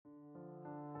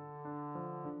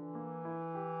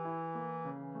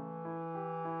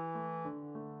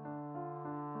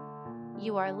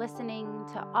You are listening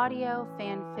to Audio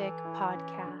Fanfic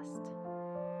Podcast.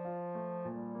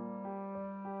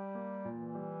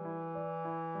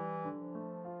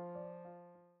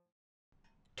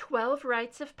 "12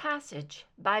 Rites of Passage"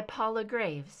 by Paula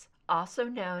Graves, also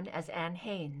known as Anne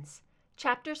Haynes.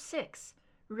 Chapter 6,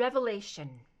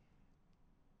 Revelation.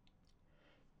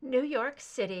 New York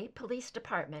City Police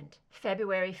Department,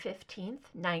 February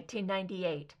 15th,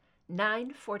 1998,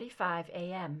 9:45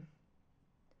 a.m.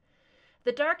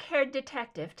 The dark-haired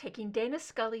detective taking Dana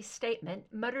Scully's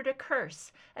statement muttered a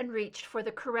curse and reached for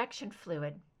the correction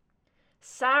fluid.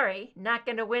 "Sorry, not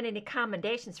going to win any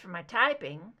commendations for my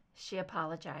typing," she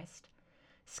apologized.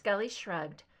 Scully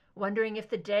shrugged, wondering if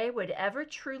the day would ever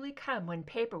truly come when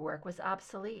paperwork was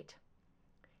obsolete.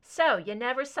 "So, you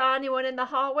never saw anyone in the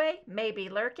hallway, maybe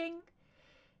lurking?"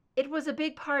 "It was a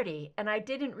big party, and I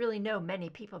didn't really know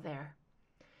many people there."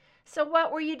 "So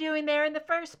what were you doing there in the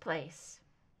first place?"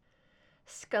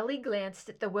 Scully glanced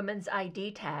at the woman's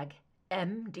ID tag,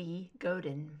 M.D.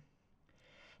 Godin.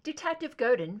 "Detective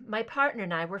Godin, my partner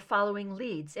and I were following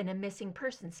leads in a missing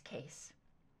persons case."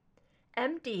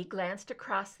 M.D. glanced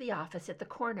across the office at the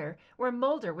corner where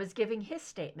Mulder was giving his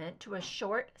statement to a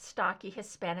short, stocky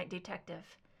Hispanic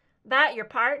detective. "That your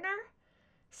partner?"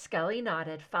 Scully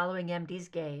nodded, following M.D.'s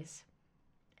gaze.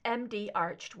 M.D.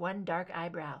 arched one dark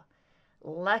eyebrow.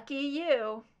 "Lucky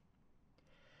you."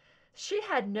 She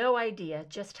had no idea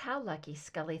just how lucky,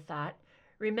 Scully thought,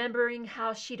 remembering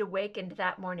how she'd awakened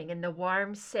that morning in the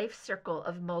warm, safe circle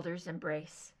of Mulder's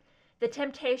embrace. The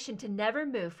temptation to never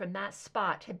move from that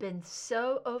spot had been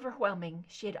so overwhelming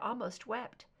she had almost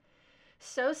wept.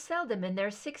 So seldom in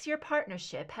their 6-year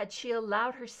partnership had she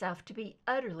allowed herself to be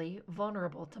utterly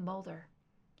vulnerable to Mulder.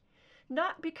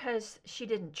 Not because she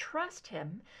didn't trust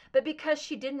him, but because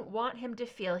she didn't want him to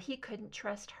feel he couldn't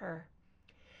trust her.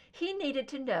 He needed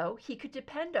to know he could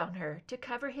depend on her to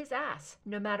cover his ass,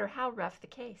 no matter how rough the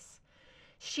case.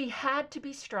 She had to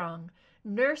be strong,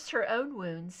 nurse her own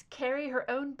wounds, carry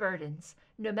her own burdens,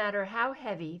 no matter how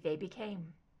heavy they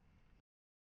became.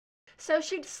 So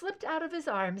she'd slipped out of his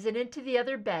arms and into the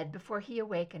other bed before he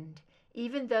awakened,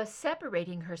 even though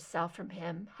separating herself from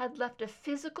him had left a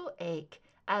physical ache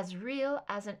as real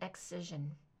as an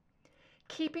excision.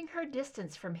 Keeping her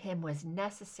distance from him was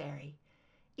necessary,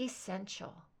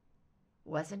 essential.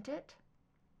 Wasn't it?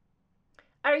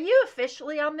 "Are you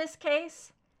officially on this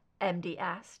case?" M.D.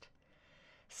 asked.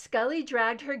 Scully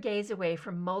dragged her gaze away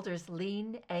from Mulder's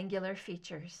lean, angular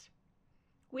features.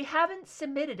 "We haven't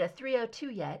submitted a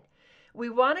 302 yet. We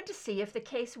wanted to see if the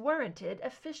case warranted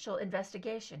official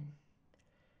investigation."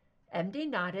 M.D.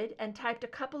 nodded and typed a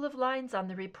couple of lines on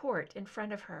the report in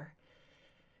front of her.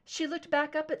 She looked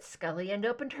back up at Scully and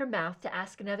opened her mouth to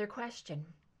ask another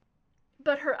question.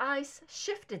 But her eyes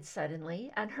shifted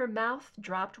suddenly, and her mouth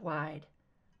dropped wide.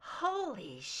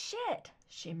 "Holy shit,"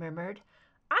 she murmured.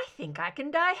 "I think I can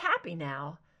die happy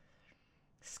now."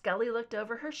 Scully looked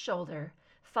over her shoulder,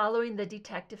 following the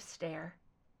detective's stare.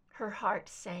 Her heart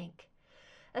sank.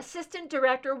 Assistant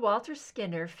Director Walter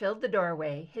Skinner filled the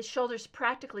doorway, his shoulders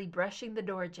practically brushing the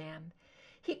door jamb.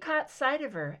 He caught sight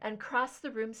of her and crossed the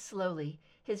room slowly,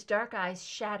 his dark eyes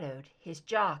shadowed, his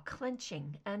jaw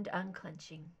clenching and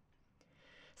unclenching.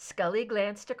 Scully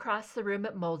glanced across the room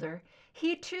at Mulder.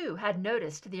 He, too, had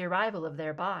noticed the arrival of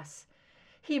their boss.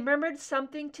 He murmured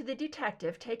something to the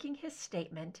detective taking his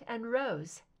statement and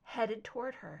rose, headed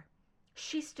toward her.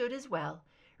 She stood as well,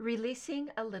 releasing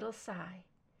a little sigh.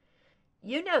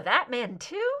 "You know that man,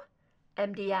 too?"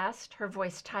 M.D. asked, her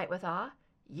voice tight with awe.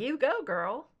 "You go,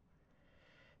 girl."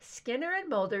 Skinner and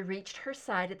Mulder reached her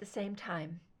side at the same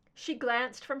time. She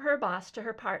glanced from her boss to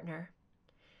her partner.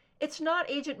 "It's not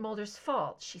Agent Mulder's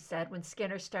fault," she said when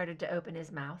Skinner started to open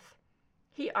his mouth.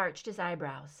 He arched his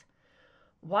eyebrows.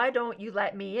 "Why don't you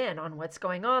let me in on what's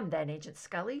going on then, Agent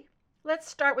Scully? Let's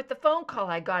start with the phone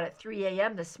call I got at 3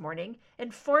 a.m. this morning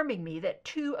informing me that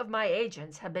 2 of my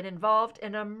agents have been involved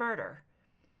in a murder."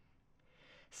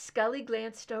 Scully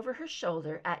glanced over her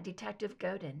shoulder at Detective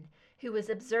Godin, who was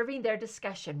observing their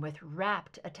discussion with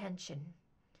rapt attention.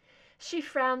 She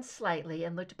frowned slightly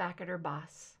and looked back at her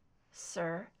boss.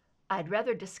 "Sir, I'd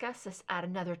rather discuss this at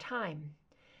another time.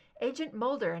 Agent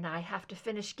Mulder and I have to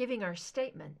finish giving our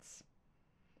statements."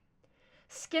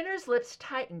 Skinner's lips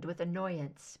tightened with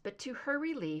annoyance, but to her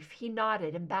relief he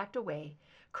nodded and backed away,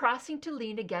 crossing to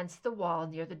lean against the wall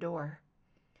near the door.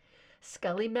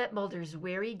 Scully met Mulder's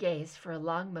weary gaze for a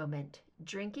long moment,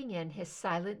 drinking in his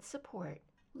silent support,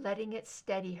 letting it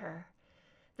steady her.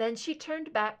 Then she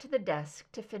turned back to the desk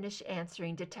to finish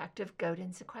answering Detective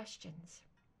Godin's questions.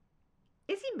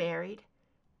 "Is he married?"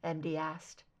 M.D.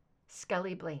 asked.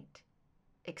 Scully blinked.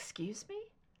 "Excuse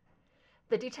me?"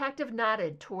 The detective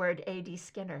nodded toward A.D.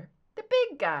 Skinner. The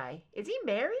big guy. Is he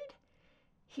married?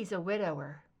 He's a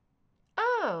widower.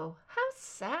 Oh, how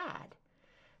sad.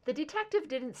 The detective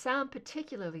didn't sound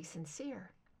particularly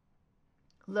sincere.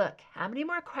 Look, how many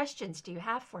more questions do you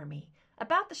have for me?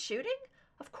 About the shooting?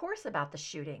 Of course about the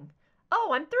shooting.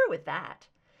 Oh, I'm through with that.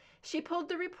 She pulled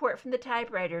the report from the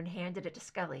typewriter and handed it to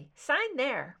Scully. Sign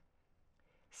there.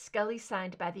 Scully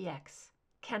signed by the X.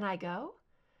 Can I go?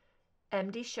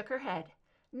 MD shook her head.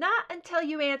 Not until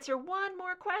you answer one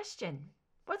more question.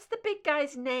 What's the big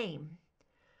guy's name?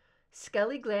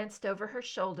 Scully glanced over her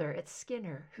shoulder at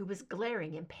Skinner, who was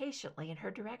glaring impatiently in her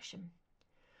direction.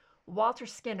 Walter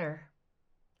Skinner.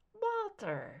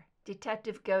 Walter.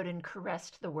 Detective Godin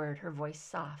caressed the word, her voice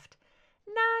soft.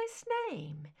 Nice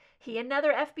name. He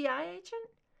another FBI agent?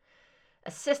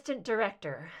 Assistant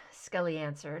director, Scully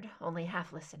answered, only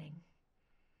half listening.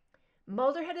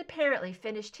 Mulder had apparently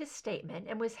finished his statement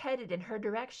and was headed in her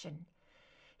direction.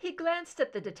 He glanced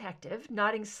at the detective,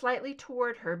 nodding slightly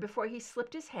toward her before he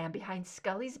slipped his hand behind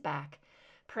Scully's back,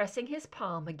 pressing his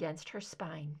palm against her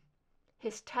spine.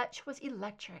 His touch was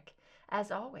electric,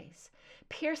 as always,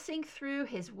 piercing through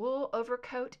his wool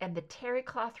overcoat and the terry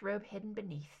cloth robe hidden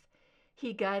beneath.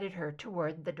 He guided her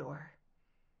toward the door.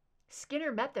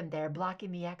 Skinner met them there,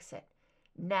 blocking the exit.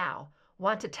 Now,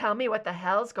 want to tell me what the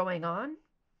hell's going on?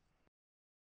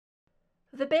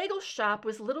 The bagel shop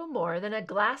was little more than a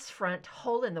glass front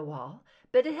hole in the wall,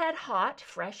 but it had hot,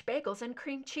 fresh bagels and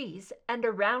cream cheese and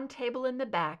a round table in the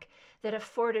back that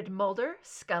afforded Mulder,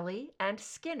 Scully, and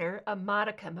Skinner a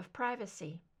modicum of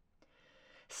privacy.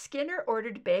 Skinner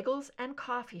ordered bagels and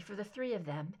coffee for the three of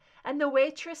them, and the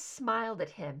waitress smiled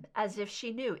at him as if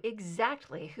she knew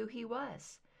exactly who he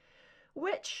was.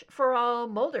 Which, for all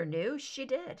Mulder knew, she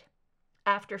did.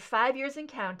 After 5 years and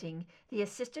counting, the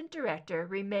assistant director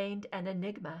remained an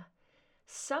enigma.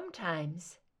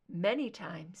 Sometimes, many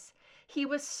times, he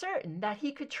was certain that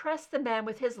he could trust the man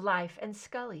with his life and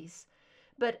Scully's,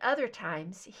 but other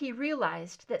times he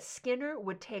realized that Skinner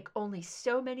would take only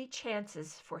so many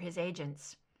chances for his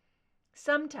agents.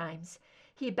 Sometimes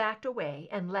he backed away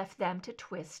and left them to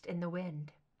twist in the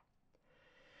wind.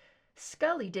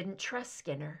 Scully didn't trust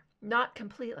Skinner. Not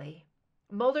completely.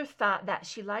 Mulder thought that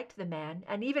she liked the man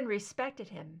and even respected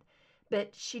him,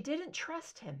 but she didn't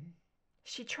trust him.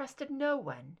 She trusted no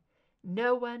one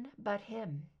but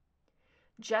him,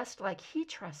 just like he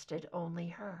trusted only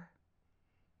her.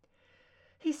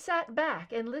 He sat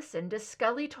back and listened as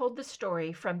Scully told the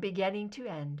story from beginning to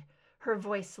end, her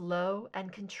voice low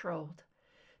and controlled.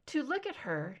 To look at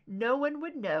her, no one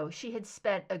would know she had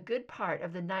spent a good part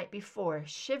of the night before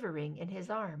shivering in his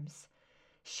arms.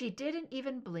 She didn't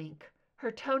even blink.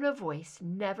 Her tone of voice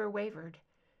never wavered.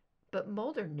 But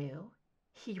Mulder knew.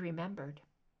 He remembered.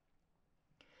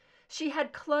 She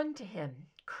had clung to him,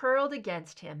 curled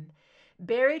against him,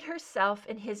 buried herself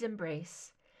in his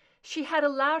embrace. She had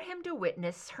allowed him to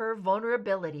witness her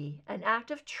vulnerability, an act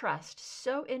of trust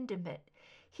so intimate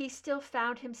he still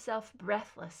found himself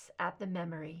breathless at the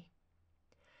memory.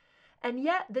 And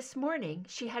yet this morning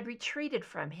she had retreated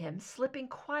from him, slipping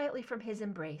quietly from his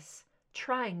embrace,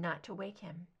 trying not to wake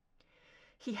him.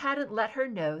 He hadn't let her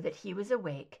know that he was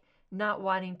awake, not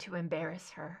wanting to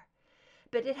embarrass her.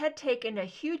 But it had taken a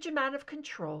huge amount of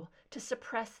control to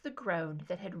suppress the groan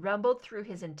that had rumbled through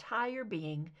his entire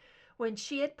being when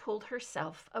she had pulled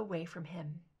herself away from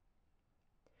him.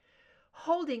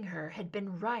 Holding her had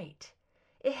been right.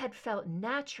 It had felt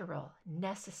natural,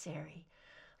 necessary,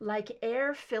 like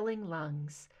air filling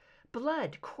lungs,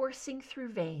 blood coursing through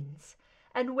veins.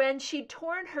 And when she'd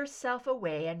torn herself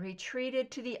away and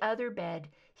retreated to the other bed,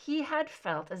 he had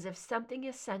felt as if something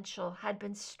essential had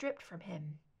been stripped from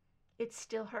him. It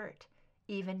still hurt,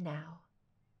 even now.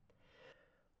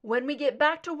 When we get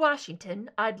back to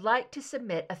Washington, I'd like to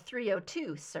submit a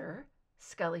 302, sir,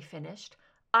 Scully finished.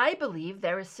 I believe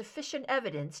there is sufficient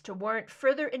evidence to warrant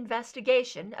further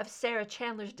investigation of Sarah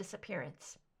Chandler's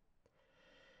disappearance.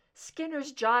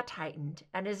 Skinner's jaw tightened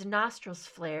and his nostrils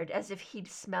flared as if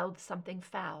he'd smelled something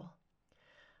foul.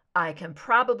 I can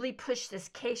probably push this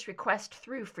case request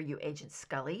through for you, Agent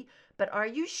Scully, but are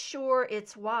you sure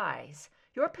it's wise?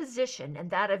 Your position and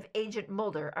that of Agent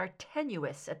Mulder are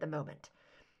tenuous at the moment.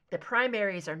 The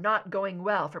primaries are not going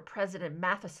well for President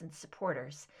Matheson's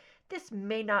supporters. This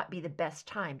may not be the best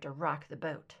time to rock the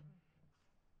boat.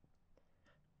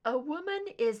 A woman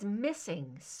is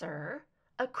missing, sir.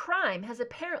 A crime has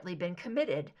apparently been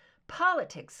committed.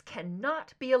 Politics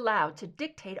cannot be allowed to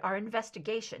dictate our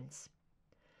investigations.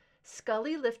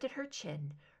 Scully lifted her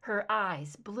chin, her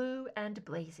eyes blue and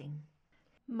blazing.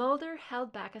 Mulder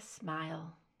held back a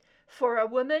smile. For a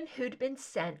woman who'd been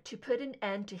sent to put an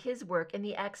end to his work in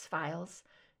the X-Files,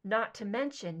 not to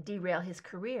mention derail his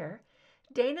career,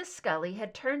 Dana Scully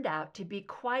had turned out to be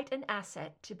quite an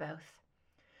asset to both.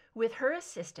 With her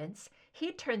assistance,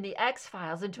 he'd turned the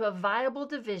X-Files into a viable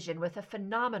division with a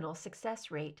phenomenal success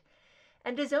rate,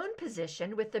 and his own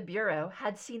position with the Bureau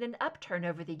had seen an upturn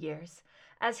over the years,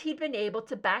 as he'd been able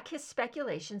to back his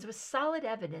speculations with solid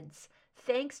evidence,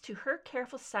 thanks to her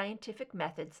careful scientific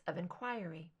methods of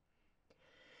inquiry.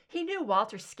 He knew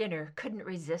Walter Skinner couldn't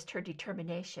resist her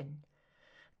determination.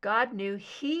 God knew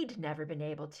he'd never been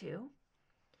able to.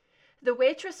 The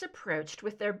waitress approached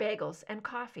with their bagels and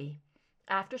coffee.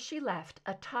 After she left,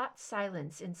 a taut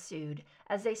silence ensued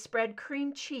as they spread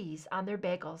cream cheese on their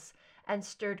bagels and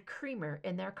stirred creamer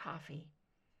in their coffee.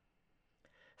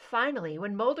 Finally,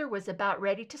 when Mulder was about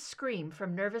ready to scream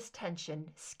from nervous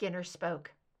tension, Skinner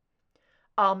spoke.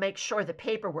 "I'll make sure the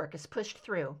paperwork is pushed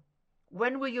through.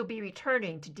 When will you be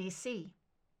returning to D.C.?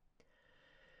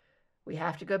 "We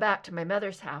have to go back to my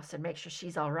mother's house and make sure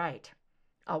she's all right.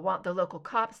 I'll want the local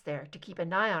cops there to keep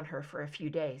an eye on her for a few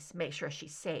days, make sure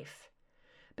she's safe.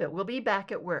 But we'll be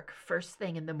back at work first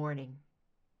thing in the morning."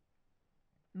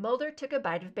 Mulder took a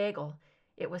bite of bagel.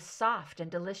 It was soft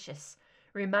and delicious,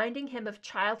 reminding him of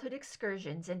childhood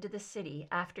excursions into the city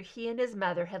after he and his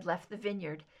mother had left the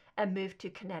vineyard and moved to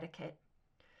Connecticut.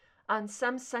 On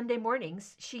some Sunday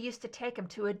mornings, she used to take him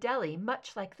to a deli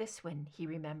much like this one, he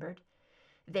remembered.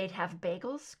 They'd have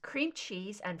bagels, cream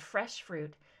cheese, and fresh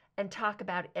fruit, and talk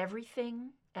about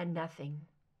everything and nothing.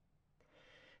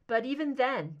 But even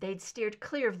then, they'd steered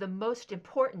clear of the most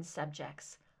important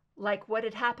subjects, like what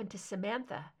had happened to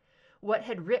Samantha, what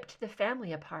had ripped the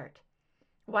family apart,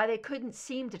 why they couldn't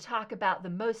seem to talk about the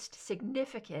most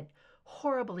significant,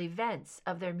 horrible events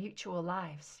of their mutual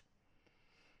lives.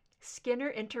 Skinner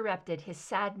interrupted his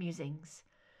sad musings.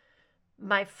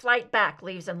 "My flight back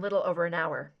leaves in little over an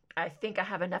hour. I think I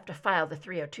have enough to file the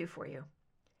 302 for you."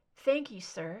 "Thank you,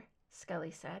 sir," Scully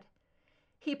said.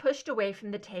 He pushed away from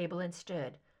the table and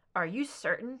stood. "Are you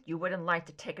certain you wouldn't like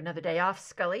to take another day off,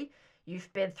 Scully?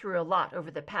 You've been through a lot over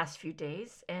the past few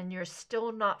days, and you're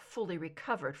still not fully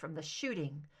recovered from the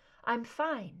shooting." "I'm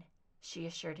fine," she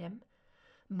assured him.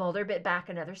 Mulder bit back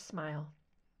another smile.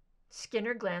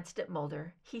 Skinner glanced at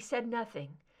Mulder. He said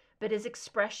nothing, but his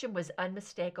expression was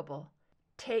unmistakable.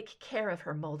 "Take care of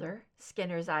her, Mulder,"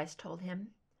 Skinner's eyes told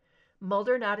him.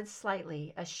 Mulder nodded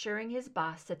slightly, assuring his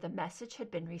boss that the message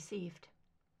had been received.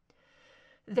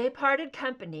 They parted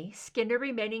company, Skinner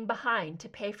remaining behind to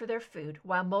pay for their food,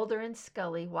 while Mulder and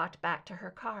Scully walked back to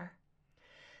her car.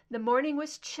 The morning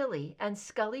was chilly, and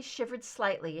Scully shivered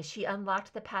slightly as she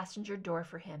unlocked the passenger door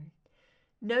for him.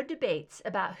 No debates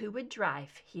about who would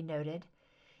drive, he noted.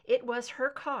 It was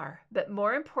her car, but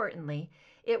more importantly,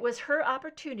 it was her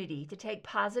opportunity to take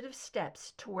positive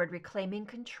steps toward reclaiming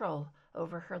control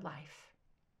over her life.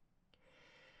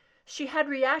 She had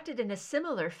reacted in a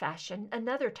similar fashion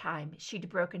another time she'd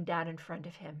broken down in front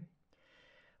of him.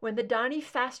 When the Donnie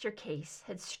Pfaster case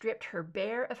had stripped her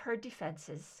bare of her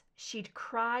defenses, she'd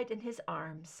cried in his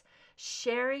arms,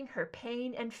 sharing her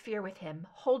pain and fear with him,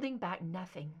 holding back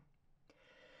nothing.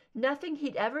 Nothing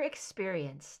he'd ever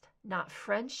experienced, not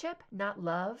friendship, not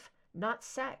love, not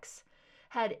sex,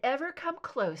 had ever come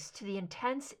close to the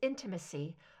intense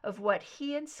intimacy of what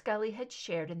he and Scully had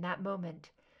shared in that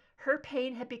moment. Her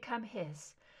pain had become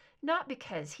his, not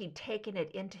because he'd taken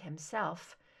it into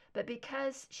himself, but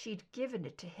because she'd given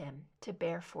it to him to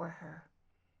bear for her.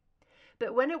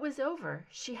 But when it was over,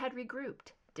 she had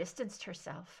regrouped, distanced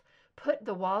herself, put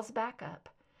the walls back up,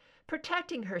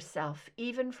 protecting herself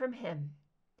even from him.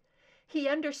 He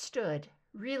understood,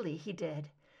 really he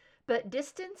did, but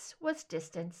distance was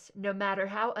distance, no matter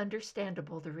how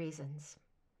understandable the reasons.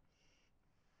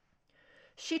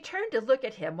 She turned to look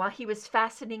at him while he was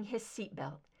fastening his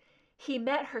seatbelt. He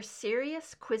met her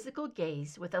serious, quizzical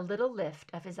gaze with a little lift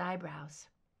of his eyebrows.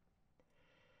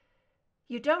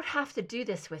 "You don't have to do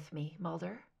this with me,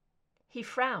 Mulder." He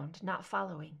frowned, not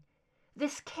following.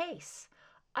 "This case.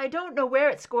 I don't know where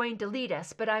it's going to lead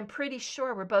us, but I'm pretty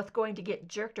sure we're both going to get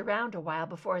jerked around a while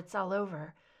before it's all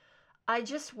over. I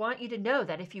just want you to know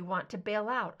that if you want to bail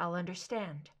out, I'll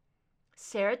understand.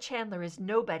 Sarah Chandler is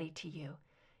nobody to you.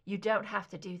 You don't have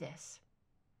to do this."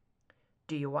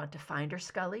 "Do you want to find her,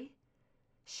 Scully?"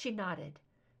 She nodded.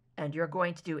 "And you're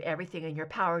going to do everything in your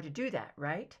power to do that,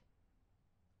 right?"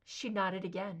 She nodded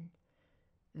again.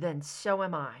 "Then so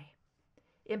am I."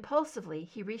 Impulsively,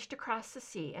 he reached across the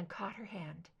sea and caught her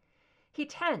hand. He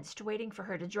tensed, waiting for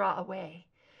her to draw away.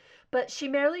 But she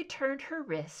merely turned her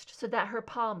wrist so that her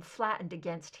palm flattened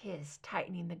against his,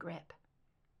 tightening the grip.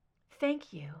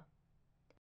 "Thank you."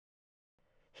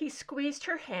 He squeezed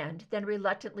her hand, then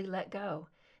reluctantly let go,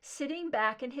 sitting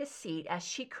back in his seat as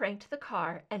she cranked the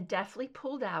car and deftly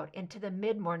pulled out into the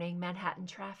mid-morning Manhattan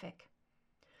traffic.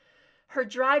 Her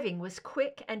driving was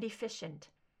quick and efficient.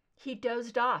 He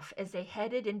dozed off as they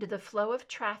headed into the flow of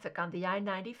traffic on the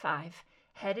I-95,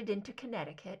 headed into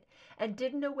Connecticut, and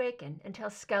didn't awaken until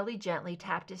Scully gently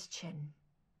tapped his chin.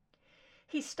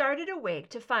 He started awake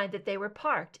to find that they were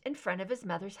parked in front of his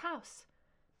mother's house.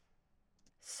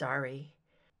 "Sorry."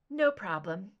 "No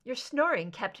problem. Your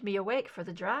snoring kept me awake for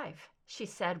the drive," she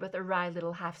said with a wry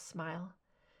little half smile.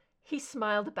 He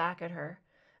smiled back at her.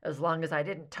 "As long as I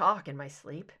didn't talk in my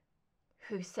sleep."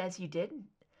 "Who says you didn't?"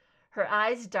 Her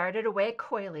eyes darted away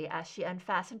coyly as she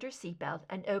unfastened her seatbelt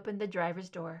and opened the driver's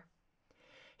door.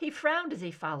 He frowned as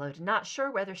he followed, not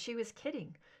sure whether she was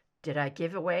kidding. "Did I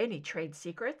give away any trade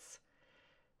secrets?"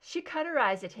 She cut her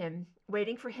eyes at him,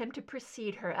 waiting for him to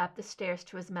precede her up the stairs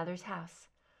to his mother's house.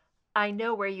 "I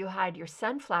know where you hide your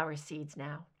sunflower seeds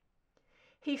now."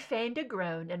 He feigned a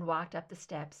groan and walked up the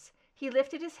steps. He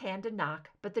lifted his hand to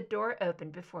knock, but the door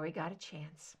opened before he got a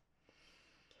chance.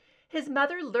 His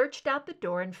mother lurched out the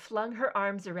door and flung her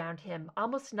arms around him,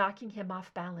 almost knocking him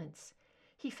off balance.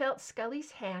 He felt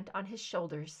Scully's hand on his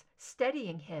shoulders,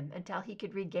 steadying him until he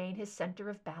could regain his center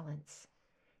of balance.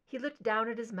 He looked down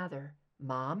at his mother.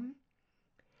 "Mom?"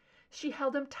 She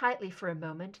held him tightly for a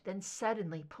moment, then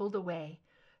suddenly pulled away,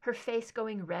 her face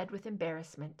going red with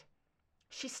embarrassment.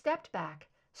 She stepped back,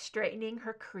 straightening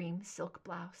her cream silk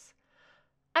blouse.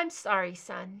 "I'm sorry,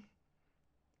 son."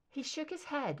 He shook his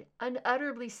head,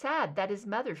 unutterably sad that his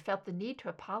mother felt the need to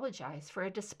apologize for a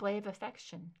display of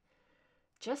affection.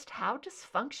 Just how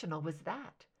dysfunctional was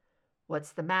that?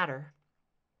 "What's the matter?"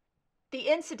 "The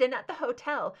incident at the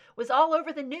hotel was all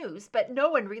over the news, but no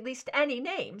one released any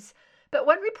names. But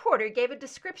one reporter gave a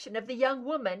description of the young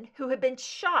woman who had been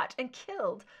shot and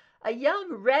killed. A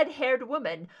young red-haired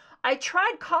woman. I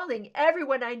tried calling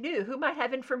everyone I knew who might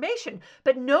have information,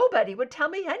 but nobody would tell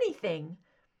me anything."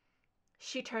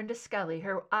 She turned to Scully,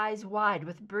 her eyes wide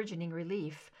with burgeoning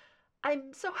relief.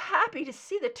 "I'm so happy to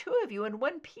see the two of you in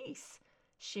one piece,"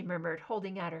 she murmured,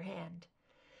 holding out her hand.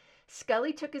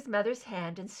 Scully took his mother's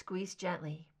hand and squeezed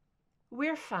gently.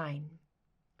 "We're fine."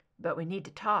 "But we need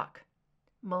to talk,"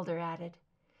 Mulder added.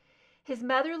 His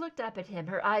mother looked up at him,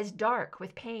 her eyes dark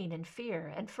with pain and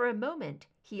fear, and for a moment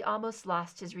he almost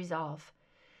lost his resolve.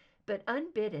 But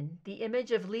unbidden, the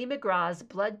image of Lee McGraw's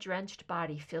blood-drenched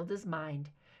body filled his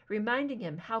mind, reminding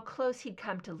him how close he'd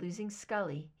come to losing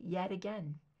Scully yet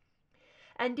again.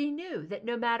 And he knew that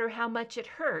no matter how much it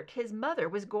hurt, his mother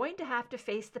was going to have to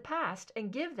face the past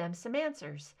and give them some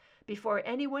answers before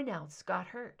anyone else got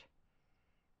hurt.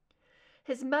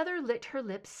 His mother licked her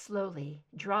lips slowly,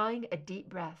 drawing a deep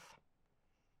breath.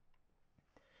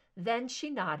 Then she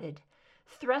nodded,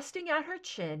 thrusting out her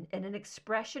chin in an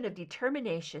expression of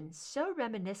determination so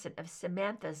reminiscent of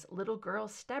Samantha's little girl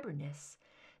stubbornness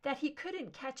that he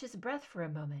couldn't catch his breath for a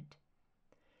moment.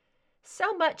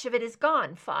 "So much of it is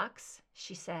gone, Fox,"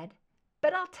 she said,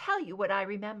 "but I'll tell you what I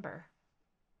remember."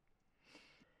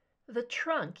 The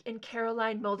trunk in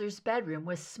Caroline Mulder's bedroom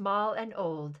was small and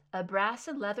old, a brass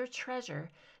and leather treasure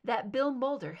that Bill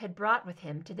Mulder had brought with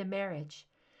him to the marriage.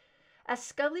 As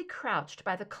Scully crouched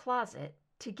by the closet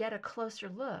to get a closer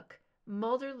look,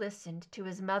 Mulder listened to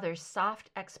his mother's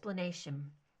soft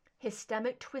explanation, his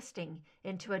stomach twisting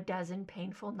into a dozen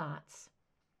painful knots.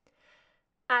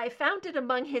 "I found it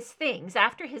among his things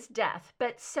after his death,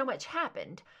 but so much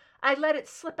happened, I let it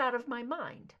slip out of my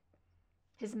mind."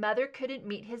 His mother couldn't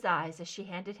meet his eyes as she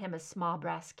handed him a small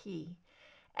brass key.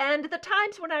 "And the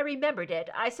times when I remembered it,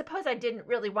 I suppose I didn't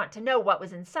really want to know what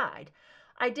was inside.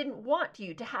 I didn't want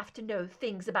you to have to know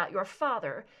things about your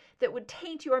father that would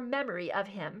taint your memory of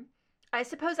him. I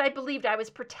suppose I believed I was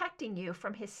protecting you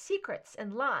from his secrets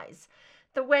and lies,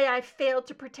 the way I failed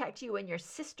to protect you and your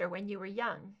sister when you were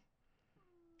young."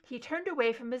 He turned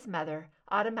away from his mother,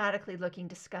 automatically looking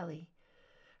to Scully.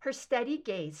 Her steady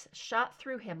gaze shot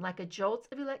through him like a jolt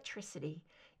of electricity,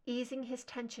 easing his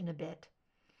tension a bit.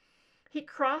 He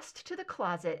crossed to the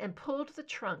closet and pulled the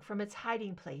trunk from its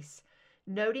hiding place,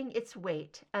 noting its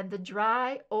weight and the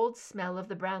dry, old smell of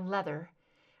the brown leather.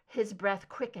 His breath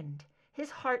quickened,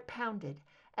 his heart pounded,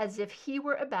 as if he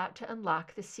were about to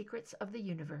unlock the secrets of the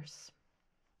universe.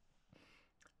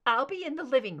 "I'll be in the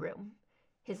living room,"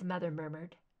 his mother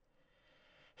murmured.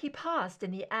 He paused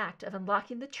in the act of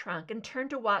unlocking the trunk and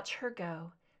turned to watch her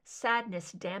go,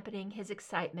 sadness dampening his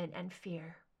excitement and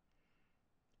fear.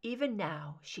 Even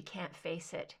now, she can't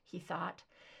face it, he thought,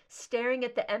 staring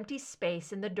at the empty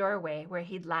space in the doorway where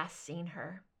he'd last seen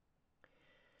her.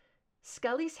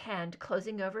 Scully's hand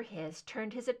closing over his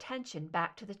turned his attention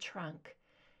back to the trunk,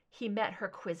 He met her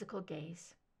quizzical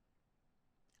gaze.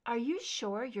 "Are you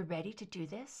sure you're ready to do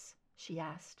this?" she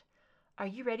asked. "Are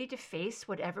you ready to face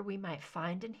whatever we might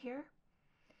find in here?"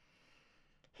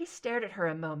 He stared at her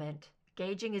a moment,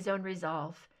 gauging his own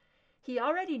resolve. He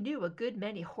already knew a good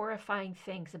many horrifying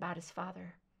things about his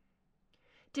father.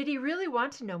 Did he really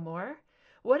want to know more?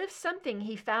 What if something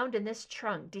he found in this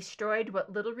trunk destroyed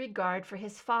what little regard for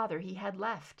his father he had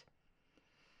left?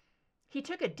 He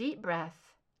took a deep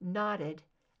breath, nodded,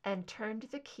 and turned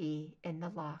the key in the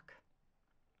lock.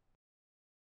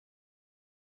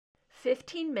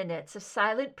 15 minutes of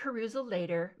silent perusal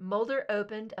later, Mulder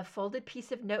opened a folded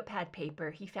piece of notepad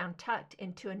paper he found tucked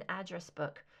into an address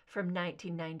book from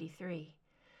 1993.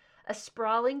 A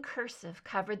sprawling cursive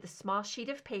covered the small sheet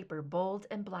of paper, bold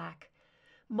and black.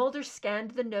 Mulder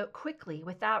scanned the note quickly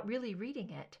without really reading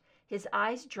it, his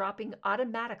eyes dropping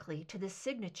automatically to the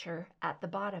signature at the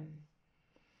bottom.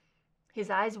 His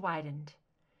eyes widened.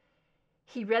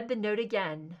 He read the note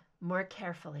again, more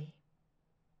carefully.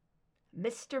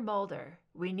 "Mr. Mulder,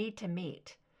 we need to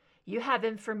meet. You have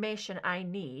information I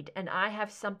need, and I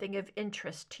have something of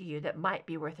interest to you that might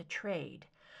be worth a trade.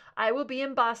 I will be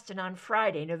in Boston on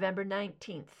Friday, November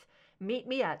 19th. Meet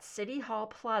me at City Hall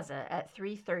Plaza at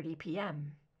 3:30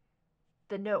 p.m.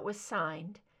 The note was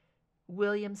signed,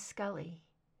 William Scully.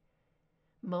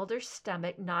 Mulder's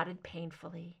stomach knotted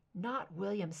painfully. Not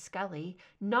William Scully.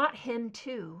 Not him,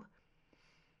 too.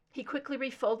 He quickly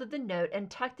refolded the note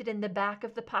and tucked it in the back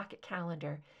of the pocket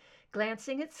calendar,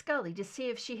 glancing at Scully to see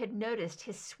if she had noticed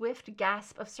his swift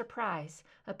gasp of surprise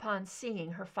upon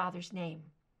seeing her father's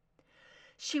name.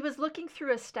 She was looking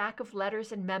through a stack of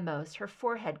letters and memos, her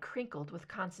forehead crinkled with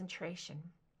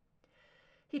concentration.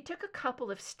 He took a couple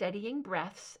of steadying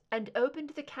breaths and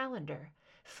opened the calendar,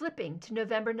 flipping to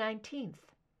November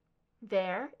 19th.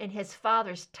 There, in his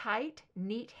father's tight,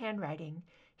 neat handwriting,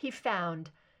 he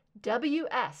found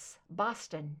W.S.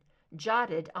 Boston,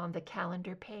 jotted on the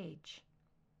calendar page.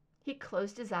 He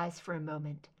closed his eyes for a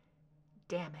moment.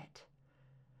 Damn it.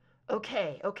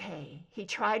 Okay. He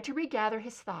tried to regather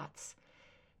his thoughts.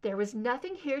 There was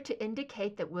nothing here to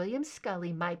indicate that William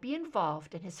Scully might be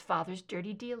involved in his father's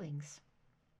dirty dealings.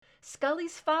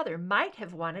 Scully's father might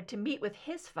have wanted to meet with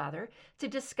his father to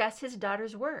discuss his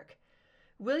daughter's work.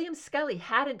 William Scully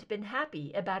hadn't been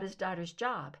happy about his daughter's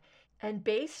job, and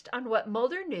based on what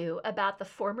Mulder knew about the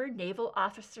former naval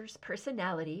officer's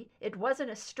personality, it wasn't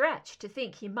a stretch to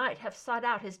think he might have sought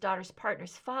out his daughter's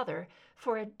partner's father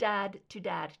for a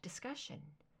dad-to-dad discussion.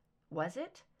 Was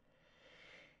it?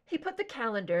 He put the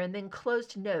calendar and then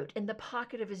closed note in the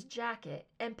pocket of his jacket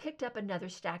and picked up another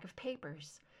stack of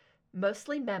papers.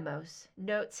 Mostly memos,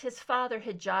 notes his father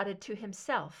had jotted to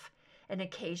himself, an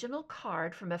occasional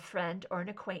card from a friend or an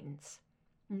acquaintance.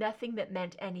 Nothing that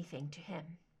meant anything to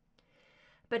him.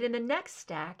 But in the next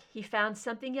stack, he found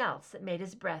something else that made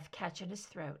his breath catch in his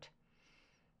throat.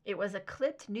 It was a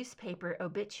clipped newspaper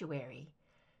obituary.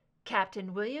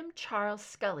 Captain William Charles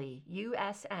Scully,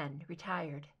 U.S.N.,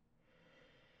 retired.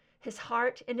 His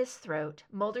heart in his throat,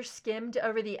 Mulder skimmed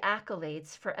over the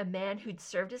accolades for a man who'd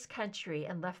served his country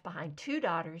and left behind 2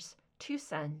 daughters, 2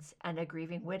 sons, and a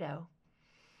grieving widow.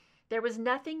 There was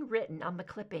nothing written on the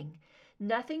clipping,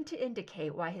 nothing to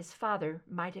indicate why his father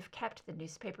might have kept the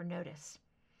newspaper notice.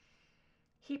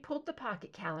 He pulled the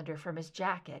pocket calendar from his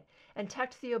jacket and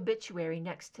tucked the obituary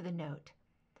next to the note.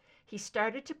 He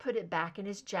started to put it back in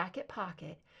his jacket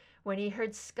pocket when he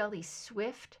heard Scully's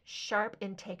swift, sharp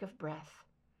intake of breath.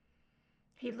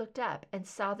 He looked up and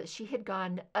saw that she had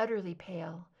gone utterly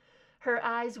pale, her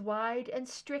eyes wide and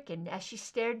stricken as she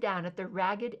stared down at the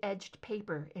ragged-edged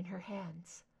paper in her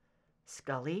hands.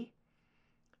 "Scully?"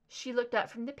 She looked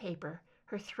up from the paper,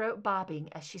 her throat bobbing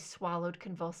as she swallowed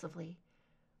convulsively.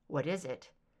 "What is it?"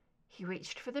 He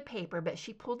reached for the paper, but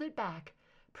she pulled it back,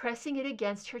 pressing it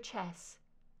against her chest.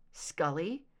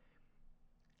 "Scully?"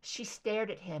 She stared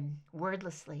at him,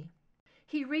 wordlessly.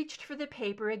 He reached for the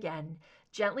paper again,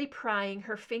 gently prying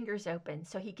her fingers open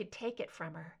so he could take it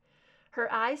from her.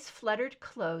 Her eyes fluttered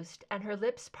closed, and her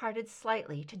lips parted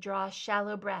slightly to draw a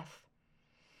shallow breath.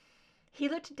 He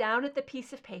looked down at the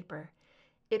piece of paper.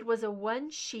 It was a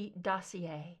 1-sheet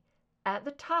dossier. At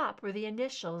the top were the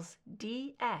initials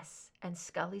D.S. and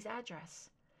Scully's address.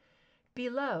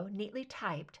 Below, neatly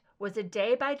typed, was a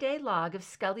day-by-day log of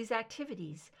Scully's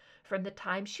activities, from the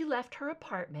time she left her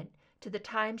apartment to the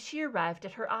time she arrived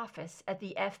at her office at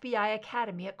the FBI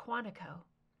Academy at Quantico.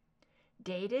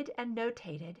 Dated and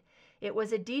notated, it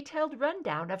was a detailed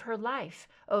rundown of her life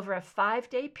over a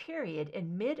 5-day period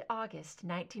in mid-August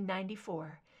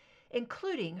 1994,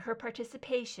 including her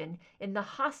participation in the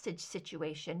hostage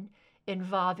situation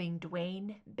involving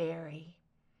Dwayne Barry.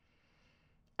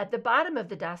 At the bottom of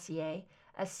the dossier,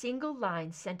 a single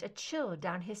line sent a chill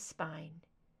down his spine.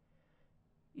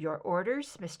 "Your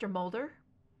orders, Mr. Mulder?"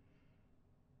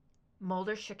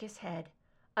 Mulder shook his head,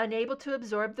 unable to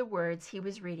absorb the words he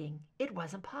was reading. It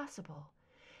wasn't possible.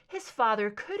 His father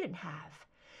couldn't have.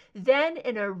 Then,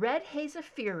 in a red haze of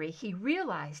fury, he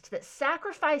realized that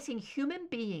sacrificing human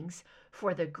beings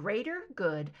for the greater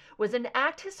good was an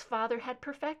act his father had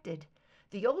perfected.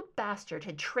 The old bastard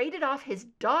had traded off his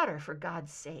daughter for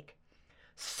God's sake.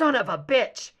 "Son of a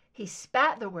bitch!" He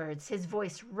spat the words, his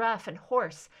voice rough and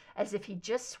hoarse, as if he'd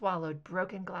just swallowed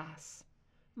broken glass.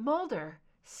 "Mulder!"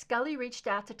 Scully reached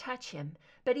out to touch him,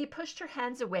 but he pushed her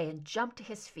hands away and jumped to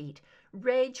his feet,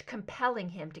 rage compelling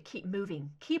him to keep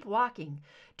moving, keep walking,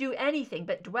 do anything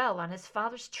but dwell on his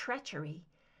father's treachery.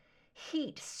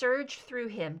 Heat surged through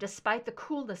him despite the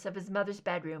coolness of his mother's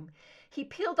bedroom. He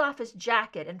peeled off his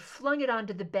jacket and flung it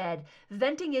onto the bed,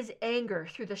 venting his anger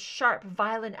through the sharp,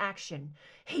 violent action.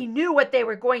 "He knew what they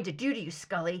were going to do to you,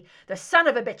 Scully. The son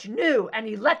of a bitch knew, and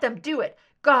he let them do it.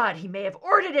 God, he may have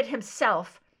ordered it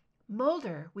himself."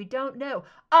 "Mulder, we don't know."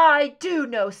 "I do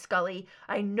know, Scully.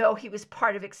 I know he was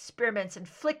part of experiments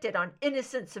inflicted on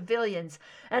innocent civilians.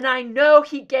 And I know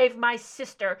he gave my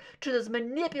sister to those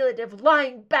manipulative,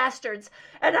 lying bastards.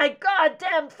 And I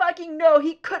goddamn fucking know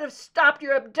he could have stopped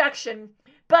your abduction,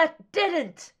 but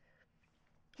didn't."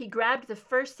 He grabbed the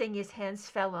first thing his hands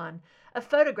fell on, a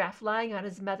photograph lying on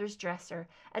his mother's dresser,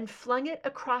 and flung it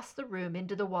across the room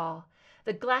into the wall.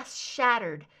 The glass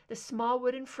shattered, the small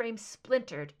wooden frame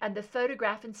splintered, and the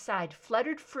photograph inside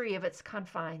fluttered free of its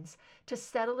confines to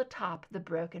settle atop the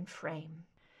broken frame.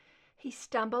 He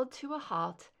stumbled to a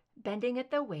halt, bending at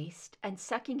the waist and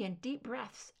sucking in deep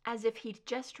breaths as if he'd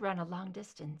just run a long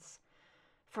distance.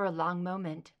 For a long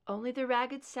moment, only the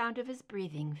ragged sound of his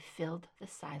breathing filled the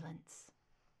silence.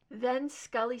 Then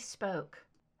Scully spoke,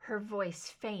 her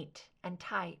voice faint and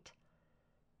tight.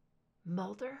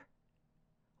 "Mulder?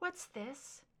 What's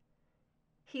this?"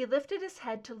 He lifted his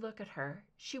head to look at her.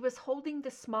 She was holding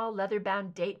the small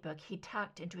leather-bound date book he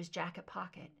tucked into his jacket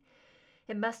pocket.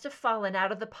 It must have fallen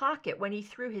out of the pocket when he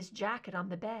threw his jacket on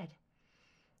the bed.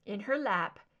 In her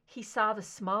lap, he saw the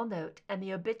small note and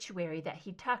the obituary that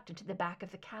he tucked into the back of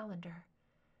the calendar.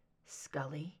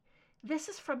 "Scully, this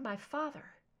is from my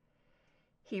father."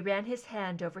 He ran his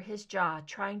hand over his jaw,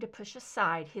 trying to push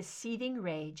aside his seething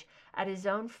rage at his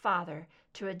own father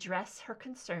to address her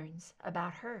concerns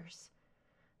about hers.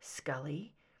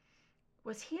 "Scully,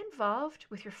 was he involved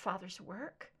with your father's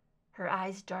work?" Her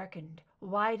eyes darkened,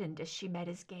 widened as she met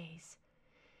his gaze.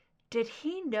 "Did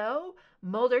he know?"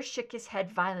 Mulder shook his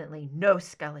head violently. "No,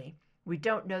 Scully. We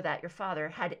don't know that your father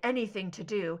had anything to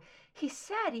do." "He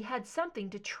said he had something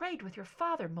to trade with your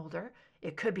father, Mulder."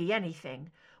 "It could be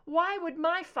anything." "Why would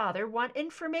my father want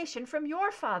information from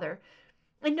your father?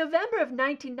 In November of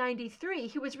 1993,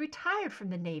 he was retired from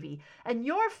the Navy, and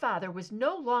your father was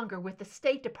no longer with the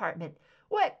State Department.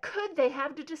 What could they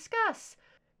have to discuss?"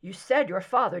 "You said your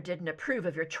father didn't approve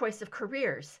of your choice of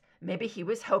careers. Maybe he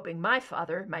was hoping my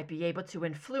father might be able to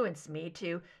influence me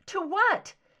to—" "To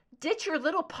what? Ditch your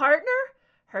little partner?"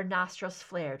 Her nostrils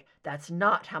flared. "That's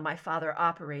not how my father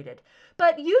operated."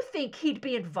 "But you think he'd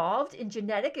be involved in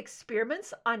genetic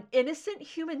experiments on innocent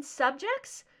human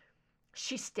subjects?"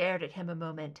 She stared at him a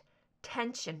moment,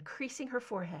 tension creasing her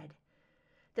forehead.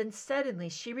 Then suddenly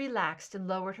she relaxed and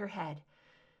lowered her head.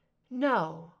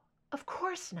 "No, of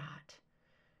course not."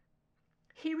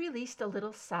 He released a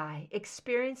little sigh,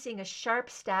 experiencing a sharp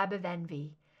stab of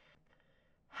envy.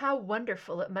 How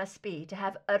wonderful it must be to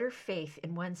have utter faith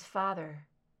in one's father.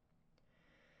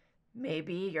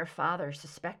 "Maybe your father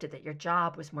suspected that your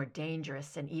job was more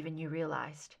dangerous than even you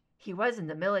realized. He was in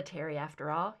the military, after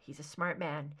all. He's a smart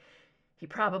man. He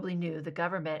probably knew the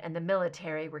government and the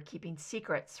military were keeping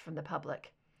secrets from the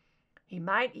public. He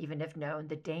might even have known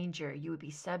the danger you would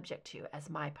be subject to as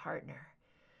my partner.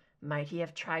 Might he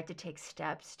have tried to take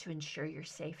steps to ensure your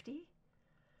safety?"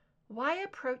 "Why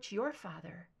approach your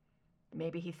father?"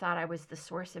 "Maybe he thought I was the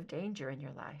source of danger in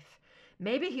your life.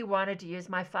 Maybe he wanted to use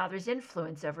my father's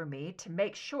influence over me to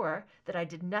make sure that I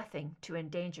did nothing to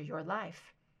endanger your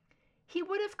life." "He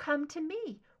would have come to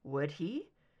me." "Would he?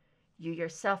 You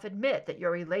yourself admit that your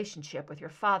relationship with your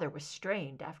father was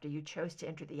strained after you chose to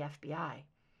enter the FBI.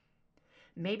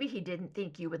 Maybe he didn't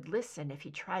think you would listen if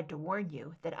he tried to warn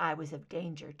you that I was of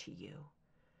danger to you."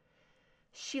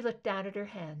 She looked down at her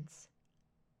hands.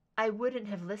 "I wouldn't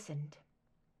have listened."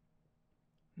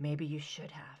 "Maybe you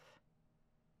should have."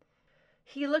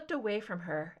 He looked away from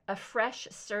her, a fresh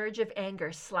surge of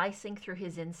anger slicing through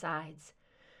his insides.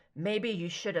 Maybe you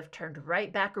should have turned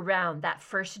right back around that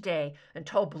first day and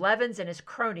told Blevins and his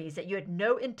cronies that you had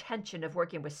no intention of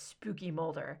working with Spooky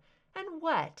Mulder. And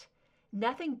what?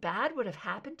 Nothing bad would have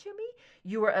happened to me?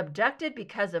 You were abducted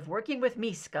because of working with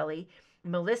me, Scully.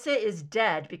 Melissa is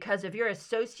dead because of your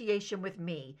association with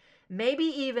me. Maybe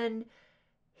even...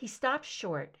 He stopped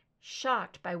short,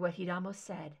 shocked by what he'd almost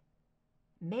said.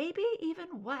 Maybe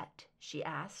even what? She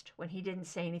asked when he didn't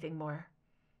say anything more.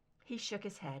 He shook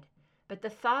his head, but the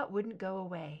thought wouldn't go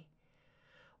away.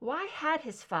 Why had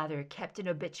his father kept an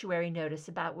obituary notice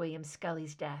about William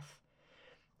Scully's death?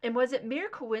 And was it mere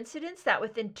coincidence that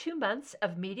within 2 months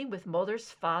of meeting with Mulder's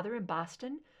father in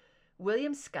Boston,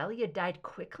 William Scully had died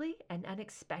quickly and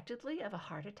unexpectedly of a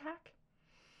heart attack?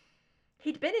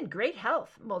 He'd been in great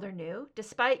health, Mulder knew.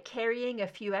 Despite carrying a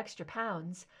few extra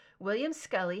pounds, William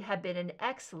Scully had been in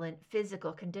excellent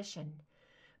physical condition.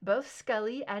 Both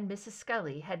Scully and Mrs.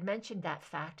 Scully had mentioned that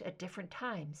fact at different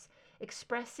times,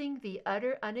 expressing the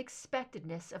utter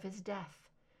unexpectedness of his death.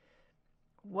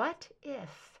 What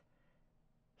if...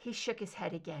 He shook his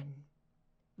head again.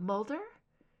 Mulder?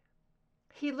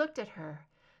 He looked at her,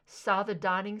 saw the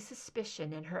dawning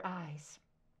suspicion in her eyes.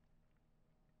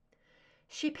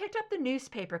 She picked up the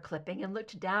newspaper clipping and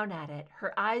looked down at it,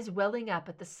 her eyes welling up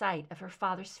at the sight of her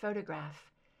father's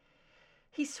photograph.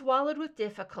 He swallowed with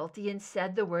difficulty and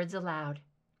said the words aloud.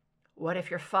 What if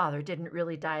your father didn't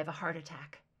really die of a heart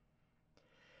attack?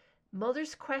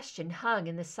 Mulder's question hung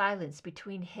in the silence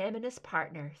between him and his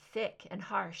partner, thick and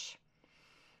harsh.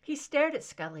 He stared at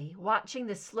Scully, watching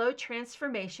the slow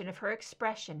transformation of her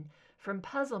expression from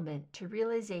puzzlement to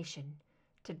realization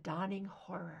to dawning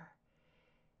horror.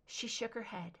 She shook her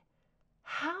head.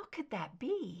 How could that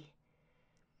be?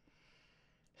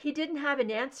 He didn't have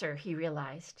an answer, he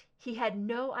realized. He had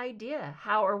no idea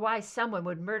how or why someone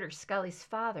would murder Scully's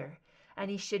father,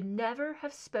 and he should never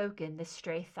have spoken the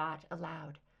stray thought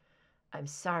aloud. I'm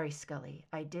sorry, Scully.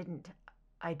 I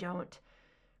don't...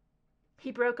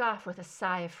 He broke off with a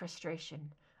sigh of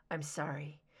frustration. I'm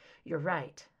sorry. You're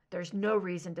right. There's no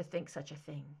reason to think such a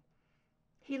thing.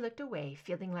 He looked away,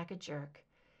 feeling like a jerk.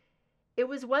 It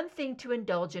was one thing to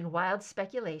indulge in wild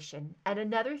speculation, and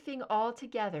another thing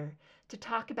altogether to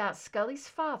talk about Scully's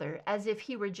father as if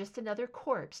he were just another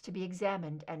corpse to be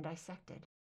examined and dissected.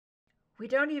 We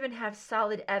don't even have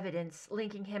solid evidence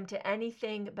linking him to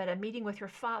anything but a meeting with your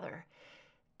father,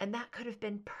 and that could have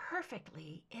been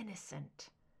perfectly innocent.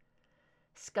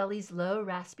 Scully's low,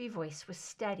 raspy voice was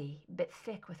steady but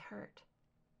thick with hurt.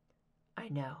 I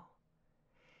know.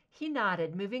 He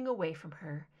nodded, moving away from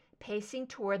her, pacing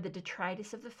toward the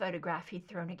detritus of the photograph he'd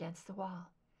thrown against the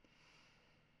wall.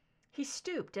 He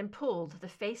stooped and pulled the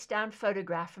face-down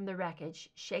photograph from the wreckage,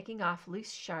 shaking off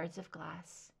loose shards of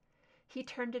glass. He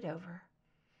turned it over.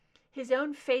 His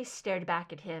own face stared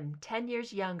back at him, 10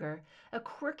 years younger, a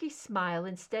quirky smile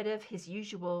instead of his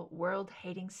usual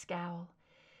world-hating scowl.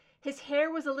 His hair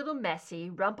was a little messy,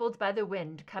 rumpled by the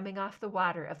wind coming off the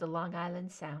water of the Long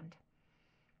Island Sound.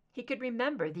 He could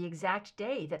remember the exact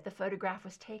day that the photograph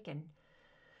was taken.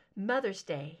 Mother's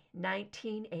Day,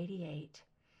 1988.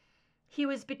 He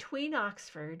was between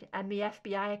Oxford and the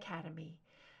FBI Academy,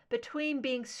 between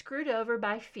being screwed over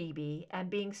by Phoebe and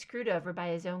being screwed over by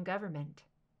his own government.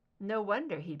 No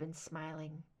wonder he'd been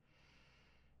smiling.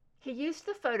 He used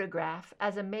the photograph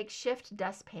as a makeshift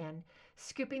dustpan,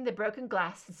 scooping the broken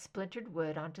glass and splintered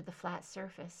wood onto the flat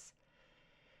surface.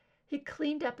 He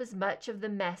cleaned up as much of the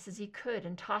mess as he could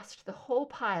and tossed the whole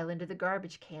pile into the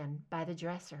garbage can by the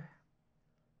dresser.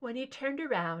 When he turned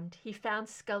around, he found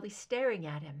Scully staring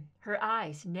at him, her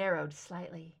eyes narrowed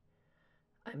slightly.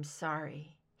 I'm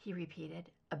sorry, he repeated,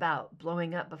 about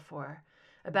blowing up before,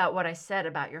 about what I said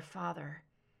about your father.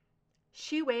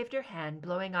 She waved her hand,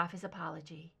 blowing off his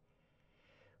apology.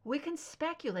 We can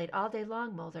speculate all day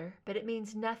long, Mulder, but it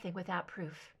means nothing without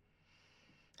proof.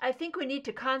 I think we need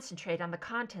to concentrate on the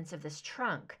contents of this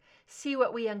trunk, see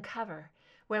what we uncover.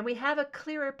 When we have a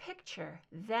clearer picture,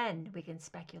 then we can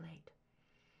speculate.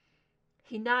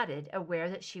 He nodded, aware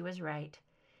that she was right.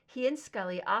 He and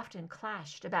Scully often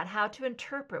clashed about how to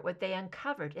interpret what they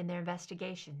uncovered in their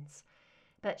investigations,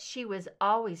 but she was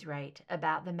always right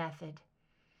about the method.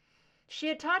 She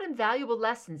had taught him valuable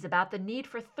lessons about the need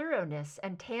for thoroughness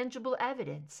and tangible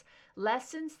evidence,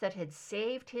 lessons that had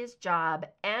saved his job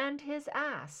and his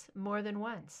ass more than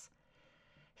once.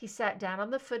 He sat down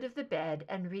on the foot of the bed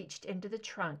and reached into the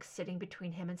trunk sitting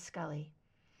between him and Scully.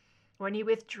 When he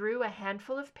withdrew a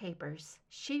handful of papers,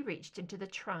 she reached into the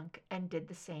trunk and did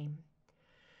the same.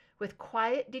 With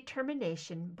quiet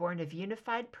determination born of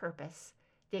unified purpose,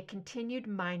 they continued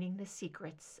mining the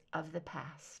secrets of the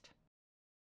past.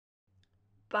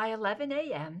 By 11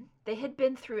 a.m., they had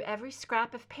been through every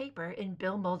scrap of paper in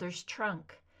Bill Mulder's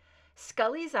trunk.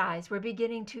 Scully's eyes were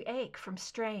beginning to ache from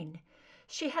strain.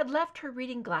 She had left her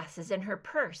reading glasses in her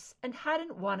purse and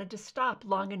hadn't wanted to stop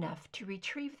long enough to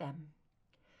retrieve them.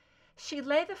 She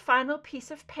laid the final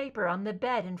piece of paper on the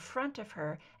bed in front of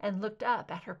her and looked up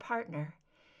at her partner.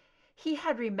 He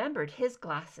had remembered his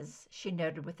glasses, she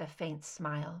noted with a faint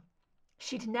smile.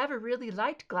 She'd never really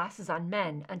liked glasses on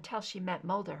men until she met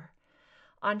Mulder.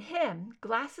 On him,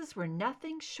 glasses were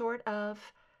nothing short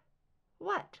of...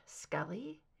 What,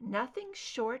 Scully? Nothing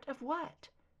short of what?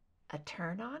 A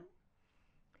turn-on?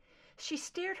 She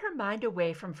steered her mind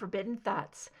away from forbidden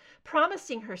thoughts,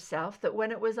 promising herself that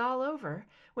when it was all over,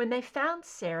 when they found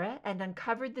Sarah and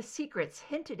uncovered the secrets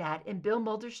hinted at in Bill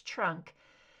Mulder's trunk,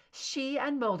 she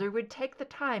and Mulder would take the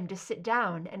time to sit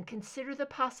down and consider the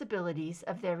possibilities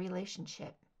of their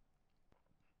relationship.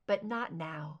 But not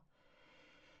now.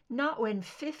 Not when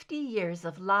 50 years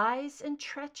of lies and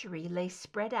treachery lay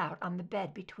spread out on the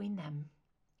bed between them.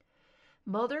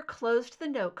 Mulder closed the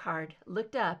note card,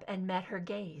 looked up, and met her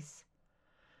gaze.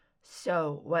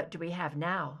 So, what do we have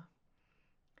now?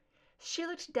 She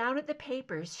looked down at the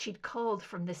papers she'd culled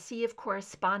from the sea of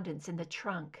correspondence in the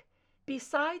trunk.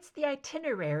 Besides the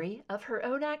itinerary of her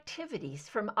own activities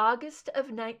from August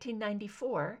of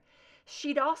 1994,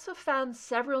 she'd also found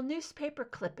several newspaper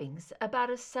clippings about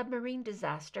a submarine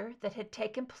disaster that had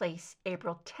taken place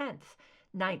April 10th,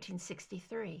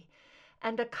 1963,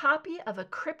 and a copy of a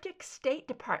cryptic State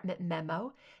Department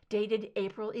memo dated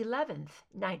April 11th,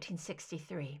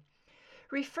 1963,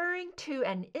 referring to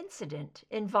an incident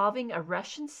involving a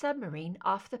Russian submarine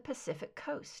off the Pacific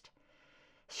coast.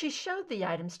 She showed the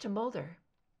items to Mulder.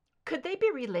 Could they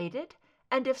be related?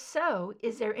 And if so,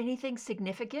 is there anything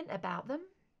significant about them?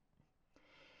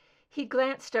 He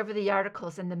glanced over the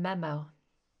articles in the memo.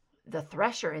 The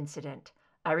Thresher incident.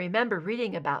 I remember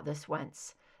reading about this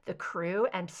once. The crew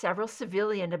and several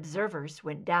civilian observers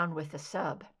went down with the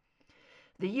sub.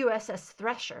 The USS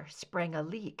Thresher sprang a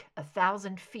leak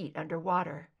 1,000 feet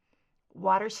underwater.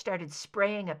 Water started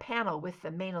spraying a panel with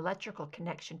the main electrical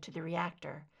connection to the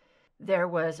reactor. There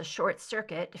was a short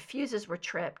circuit, fuses were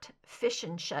tripped,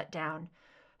 fission shut down,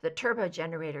 the turbo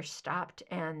generator stopped,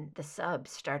 and the sub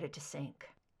started to sink.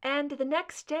 And the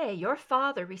next day, your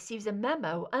father receives a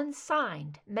memo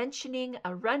unsigned mentioning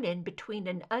a run-in between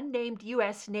an unnamed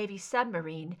U.S. Navy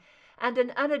submarine and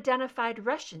an unidentified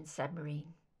Russian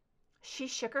submarine. She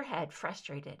shook her head,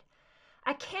 frustrated.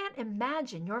 I can't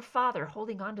imagine your father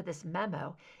holding on to this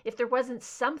memo if there wasn't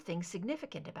something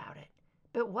significant about it.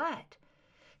 But what?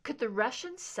 Could the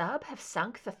Russian sub have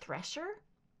sunk the Thresher?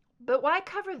 But why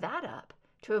cover that up?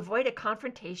 To avoid a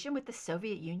confrontation with the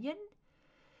Soviet Union?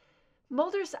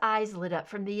 Mulder's eyes lit up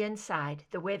from the inside,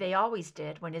 the way they always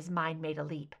did when his mind made a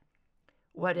leap.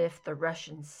 What if the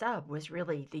Russian sub was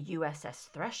really the USS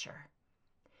Thresher?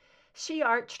 She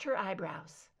arched her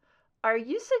eyebrows. Are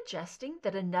you suggesting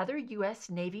that another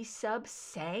U.S. Navy sub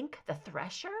sank the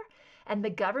Thresher, and the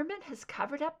government has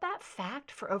covered up that fact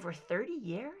for over 30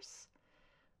 years?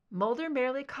 Mulder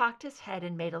merely cocked his head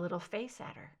and made a little face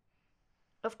at her.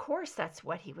 Of course that's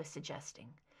what he was suggesting.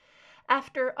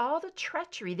 After all the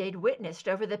treachery they'd witnessed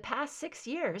over the past 6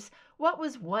 years, what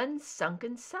was one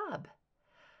sunken sub?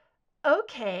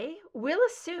 Okay, we'll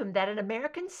assume that an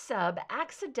American sub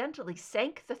accidentally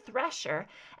sank the Thresher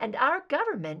and our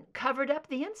government covered up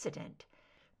the incident.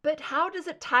 But how does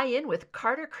it tie in with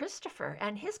Carter Christopher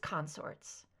and his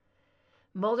consorts?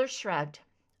 Mulder shrugged.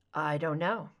 I don't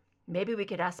know. Maybe we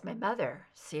could ask my mother,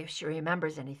 see if she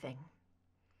remembers anything.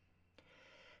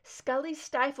 Scully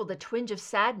stifled a twinge of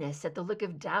sadness at the look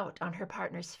of doubt on her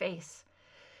partner's face.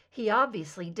 He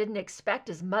obviously didn't expect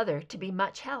his mother to be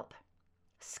much help.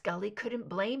 Scully couldn't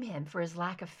blame him for his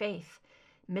lack of faith.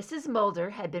 Mrs.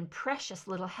 Mulder had been precious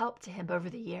little help to him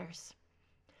over the years.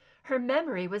 Her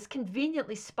memory was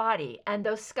conveniently spotty, and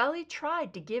though Scully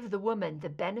tried to give the woman the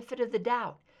benefit of the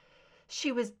doubt,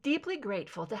 she was deeply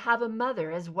grateful to have a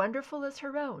mother as wonderful as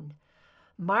her own.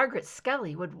 Margaret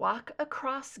Scully would walk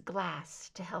across glass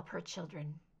to help her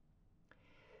children.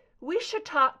 We should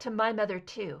talk to my mother,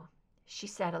 too, she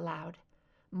said aloud.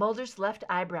 Mulder's left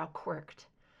eyebrow quirked.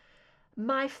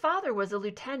 My father was a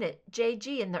lieutenant,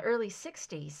 JG, in the early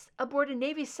 60s, aboard a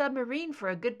Navy submarine for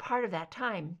a good part of that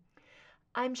time.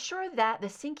 I'm sure that the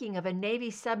sinking of a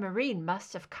Navy submarine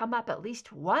must have come up at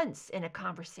least once in a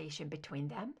conversation between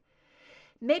them.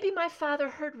 Maybe my father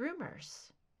heard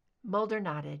rumors. Mulder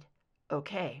nodded.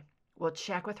 Okay, we'll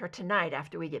check with her tonight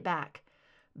after we get back.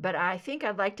 But I think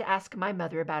I'd like to ask my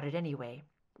mother about it anyway.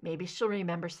 Maybe she'll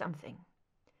remember something.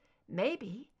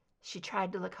 Maybe, she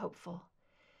tried to look hopeful.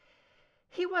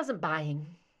 He wasn't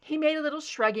buying. He made a little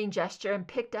shrugging gesture and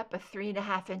picked up a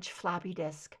 3.5-inch floppy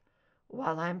disk.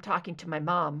 While I'm talking to my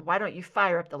mom, why don't you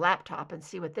fire up the laptop and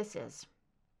see what this is?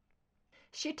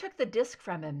 She took the disk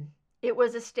from him. It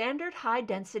was a standard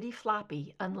high-density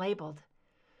floppy, unlabeled.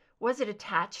 Was it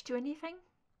attached to anything?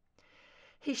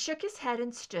 He shook his head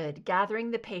and stood,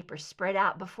 gathering the paper spread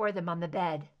out before them on the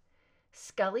bed.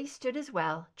 Scully stood as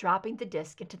well, dropping the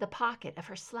disk into the pocket of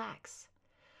her slacks.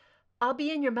 "I'll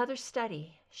be in your mother's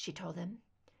study," she told him.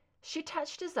 She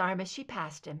touched his arm as she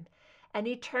passed him, and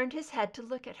he turned his head to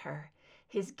look at her,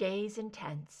 his gaze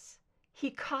intense. He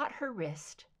caught her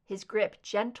wrist, his grip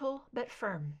gentle but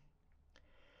firm.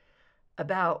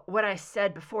 "About what I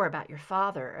said before about your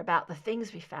father, about the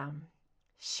things we found."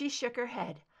 She shook her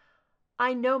head.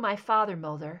 "I know my father,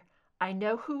 Mulder. I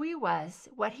know who he was,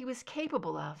 what he was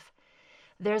capable of.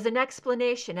 There's an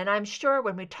explanation, and I'm sure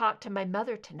when we talk to my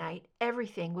mother tonight,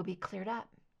 everything will be cleared up."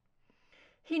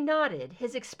 He nodded,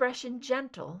 his expression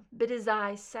gentle, but his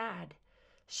eyes sad.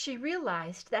 She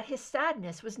realized that his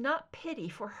sadness was not pity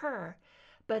for her,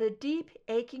 but a deep,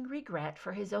 aching regret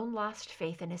for his own lost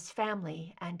faith in his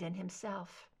family and in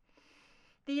himself.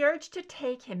 The urge to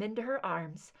take him into her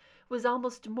arms was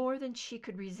almost more than she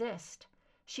could resist.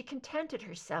 She contented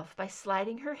herself by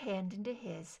sliding her hand into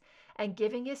his and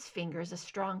giving his fingers a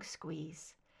strong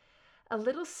squeeze. A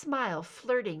little smile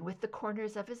flirting with the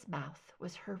corners of his mouth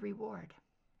was her reward.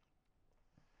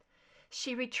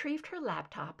 She retrieved her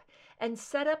laptop and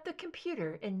set up the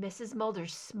computer in Mrs.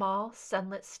 Mulder's small,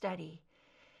 sunlit study.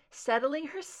 Settling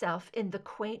herself in the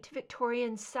quaint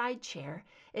Victorian side chair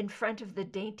in front of the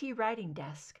dainty writing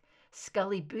desk,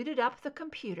 Scully booted up the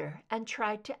computer and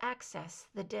tried to access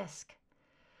the disk.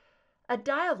 A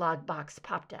dialog box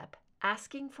popped up,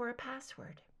 asking for a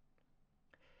password.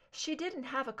 She didn't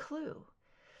have a clue.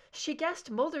 She guessed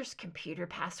Mulder's computer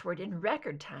password in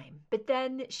record time, but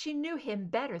then she knew him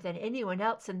better than anyone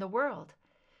else in the world.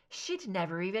 She'd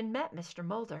never even met Mr.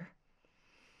 Mulder.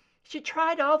 She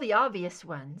tried all the obvious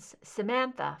ones,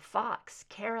 Samantha, Fox,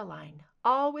 Caroline,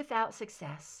 all without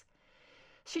success.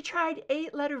 She tried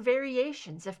 8-letter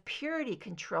variations of purity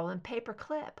control and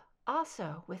paperclip,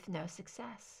 also with no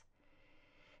success.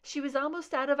 She was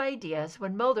almost out of ideas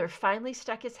when Mulder finally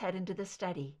stuck his head into the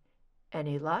study.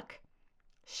 "Any luck?"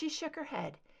 She shook her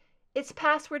head. "It's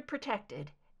password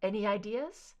protected. Any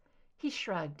ideas?" He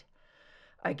shrugged.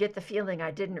 "I get the feeling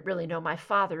I didn't really know my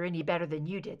father any better than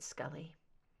you did, Scully."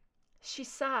 She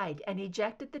sighed and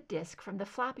ejected the disk from the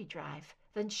floppy drive,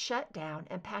 then shut down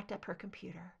and packed up her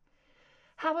computer.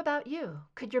 "How about you?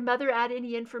 Could your mother add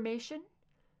any information?"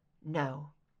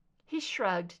 "No." He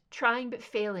shrugged, trying but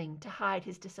failing to hide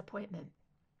his disappointment.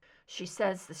 "She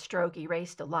says the stroke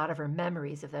erased a lot of her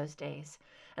memories of those days,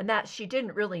 and that she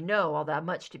didn't really know all that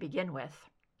much to begin with.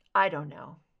 I don't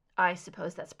know. I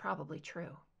suppose that's probably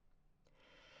true."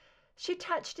 She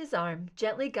touched his arm,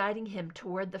 gently guiding him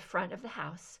toward the front of the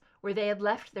house, where they had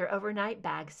left their overnight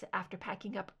bags after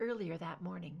packing up earlier that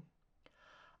morning.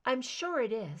 "I'm sure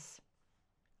it is."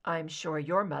 "I'm sure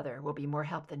your mother will be more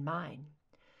help than mine."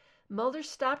 Mulder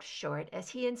stopped short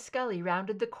as he and Scully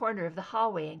rounded the corner of the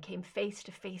hallway and came face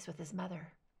to face with his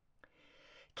mother.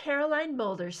 Caroline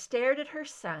Mulder stared at her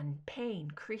son,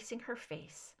 pain creasing her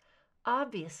face.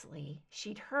 Obviously,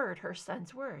 she'd heard her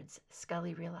son's words,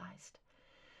 Scully realized.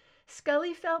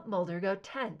 Scully felt Mulder go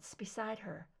tense beside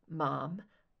her. "Mom."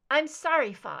 "I'm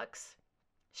sorry, Fox."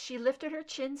 She lifted her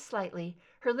chin slightly,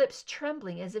 her lips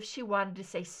trembling as if she wanted to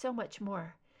say so much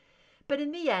more. But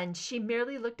in the end, she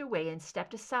merely looked away and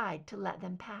stepped aside to let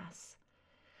them pass.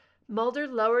 Mulder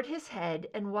lowered his head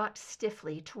and walked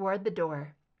stiffly toward the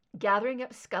door, gathering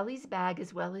up Scully's bag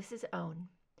as well as his own.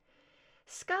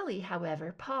 Scully,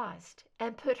 however, paused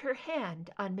and put her hand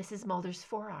on Mrs. Mulder's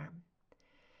forearm.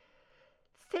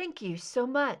 "Thank you so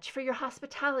much for your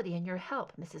hospitality and your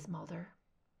help, Mrs. Mulder."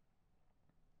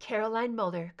 Caroline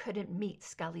Mulder couldn't meet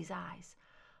Scully's eyes.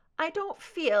 "I don't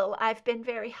feel I've been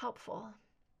very helpful."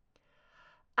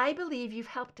 "I believe you've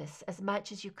helped us as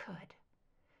much as you could."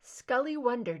 Scully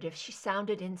wondered if she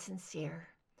sounded insincere.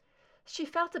 She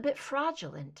felt a bit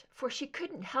fraudulent, for she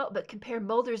couldn't help but compare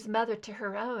Mulder's mother to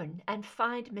her own and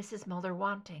find Mrs. Mulder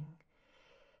wanting.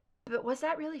 But was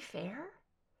that really fair?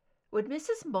 Would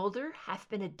Mrs. Mulder have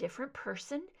been a different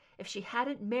person if she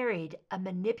hadn't married a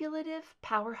manipulative,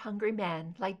 power-hungry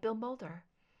man like Bill Mulder?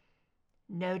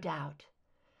 No doubt.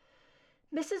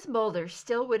 Mrs. Mulder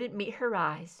still wouldn't meet her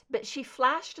eyes, but she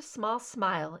flashed a small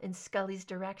smile in Scully's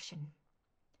direction.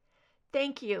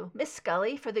 "Thank you, Miss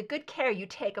Scully, for the good care you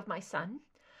take of my son.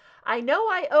 I know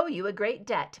I owe you a great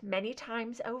debt many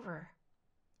times over.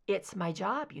 It's my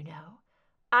job, you know.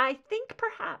 I think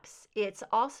perhaps it's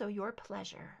also your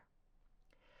pleasure."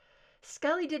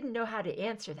 Scully didn't know how to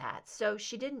answer that, so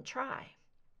she didn't try.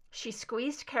 She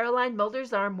squeezed Caroline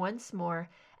Mulder's arm once more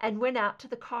and went out to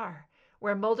the car,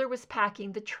 where Mulder was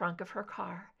packing the trunk of her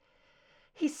car.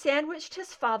 He sandwiched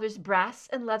his father's brass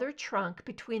and leather trunk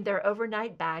between their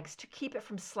overnight bags to keep it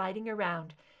from sliding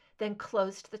around, then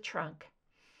closed the trunk.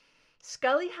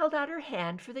 Scully held out her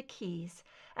hand for the keys,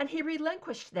 and he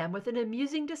relinquished them with an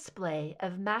amusing display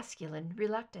of masculine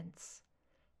reluctance.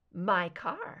 "My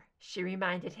car," she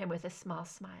reminded him with a small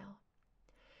smile.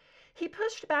 He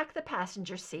pushed back the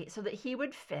passenger seat so that he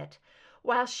would fit,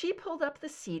 while she pulled up the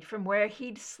seat from where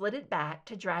he'd slid it back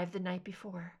to drive the night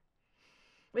before.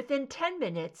 Within 10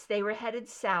 minutes, they were headed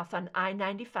south on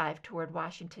I-95 toward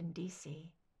Washington,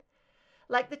 D.C.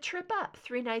 Like the trip up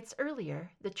 3 nights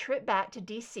earlier, the trip back to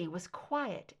D.C. was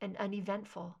quiet and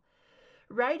uneventful,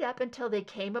 right up until they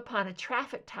came upon a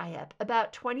traffic tie-up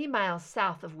about 20 miles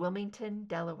south of Wilmington,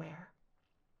 Delaware.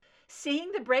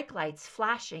 Seeing the brake lights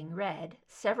flashing red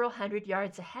several hundred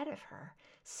yards ahead of her,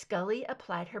 Scully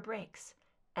applied her brakes,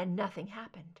 and nothing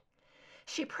happened.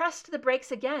 She pressed the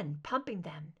brakes again, pumping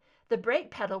them. The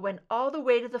brake pedal went all the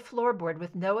way to the floorboard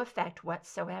with no effect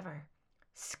whatsoever.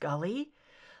 "Scully?"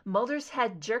 Mulder's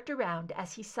head jerked around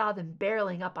as he saw them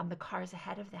barreling up on the cars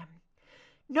ahead of them.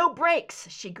 "No brakes!"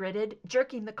 she gritted,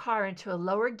 jerking the car into a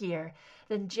lower gear,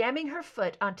 then jamming her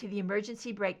foot onto the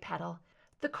emergency brake pedal.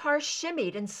 The car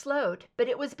shimmied and slowed, but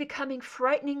it was becoming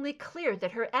frighteningly clear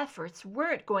that her efforts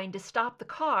weren't going to stop the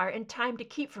car in time to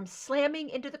keep from slamming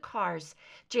into the cars,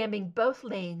 jamming both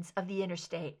lanes of the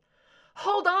interstate.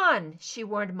 "Hold on!" she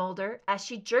warned Mulder as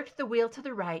she jerked the wheel to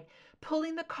the right,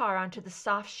 pulling the car onto the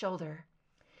soft shoulder.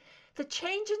 The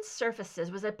change in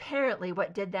surfaces was apparently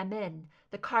what did them in.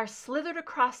 The car slithered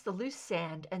across the loose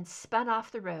sand and spun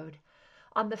off the road.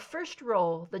 On the first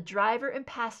roll, the driver and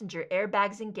passenger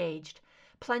airbags engaged,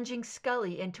 plunging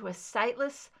Scully into a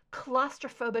sightless,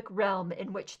 claustrophobic realm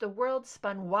in which the world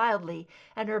spun wildly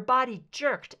and her body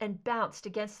jerked and bounced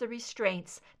against the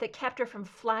restraints that kept her from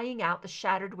flying out the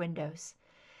shattered windows.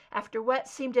 After what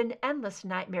seemed an endless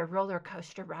nightmare roller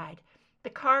coaster ride, the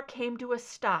car came to a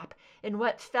stop in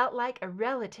what felt like a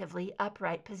relatively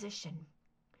upright position.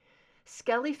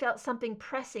 Scully felt something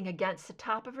pressing against the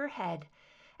top of her head,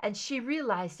 and she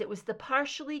realized it was the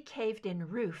partially caved-in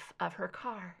roof of her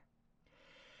car.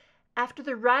 After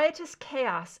the riotous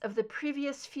chaos of the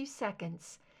previous few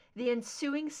seconds, the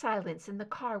ensuing silence in the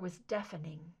car was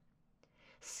deafening.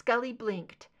 Scully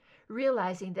blinked,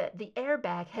 realizing that the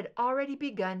airbag had already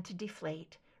begun to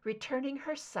deflate, returning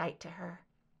her sight to her.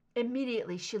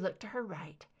 Immediately she looked to her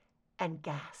right and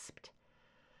gasped.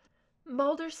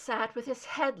 Mulder sat with his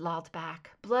head lolled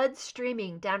back, blood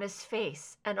streaming down his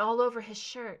face and all over his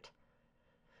shirt.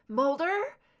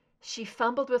 "Mulder?" She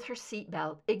fumbled with her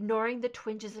seatbelt, ignoring the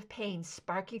twinges of pain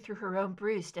sparking through her own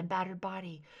bruised and battered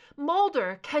body.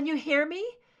 "Mulder, can you hear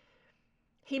me?"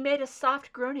 He made a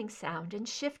soft groaning sound and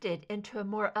shifted into a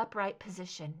more upright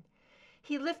position.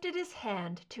 He lifted his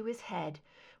hand to his head,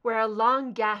 where a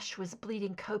long gash was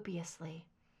bleeding copiously.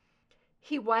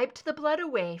 He wiped the blood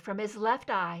away from his left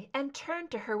eye and turned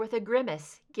to her with a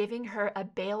grimace, giving her a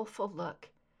baleful look.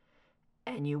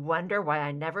 "And you wonder why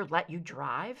I never let you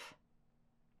drive?"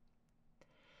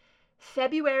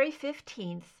 February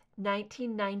 15th,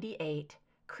 1998,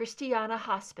 Christiana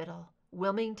Hospital,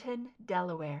 Wilmington,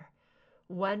 Delaware,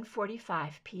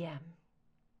 1:45 p.m.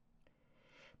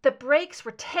 "The brakes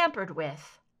were tampered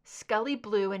with!" Scully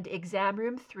blew into exam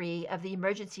room 3 of the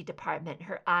emergency department,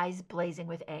 her eyes blazing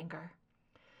with anger.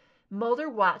 Mulder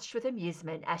watched with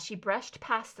amusement as she brushed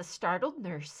past the startled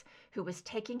nurse who was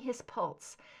taking his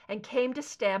pulse and came to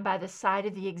stand by the side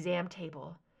of the exam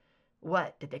table.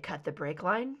 "What, did they cut the brake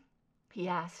line?" he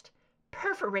asked.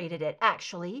 "Perforated it,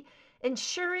 actually,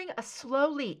 ensuring a slow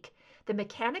leak. The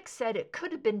mechanic said it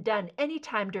could have been done any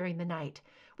time during the night.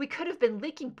 We could have been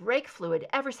leaking brake fluid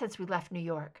ever since we left New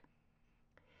York."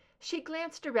 She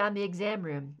glanced around the exam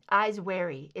room, eyes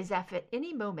wary, as if at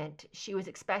any moment she was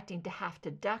expecting to have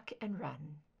to duck and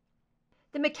run.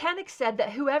 "The mechanic said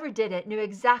that whoever did it knew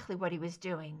exactly what he was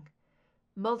doing."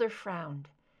 Mulder frowned.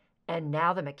 "And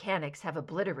now the mechanics have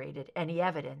obliterated any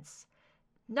evidence."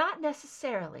 "Not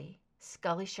necessarily."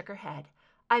 Scully shook her head.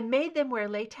 "I made them wear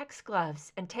latex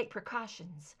gloves and take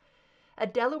precautions. A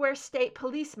Delaware State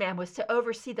policeman was to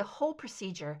oversee the whole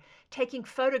procedure, taking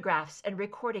photographs and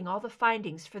recording all the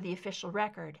findings for the official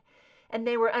record. And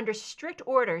they were under strict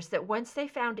orders that once they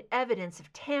found evidence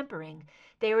of tampering,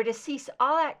 they were to cease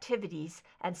all activities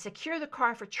and secure the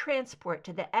car for transport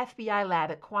to the FBI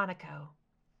lab at Quantico."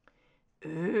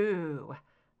 "Ooh."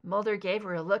 Mulder gave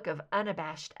her a look of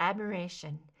unabashed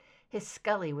admiration. His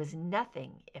Scully was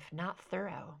nothing if not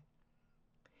thorough.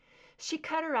 She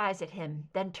cut her eyes at him,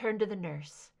 then turned to the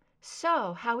nurse.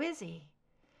 "So, how is he?"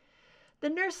 The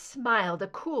nurse smiled, a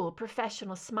cool,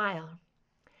 professional smile.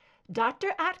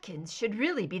 "Dr. Atkins should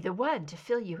really be the one to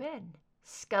fill you in."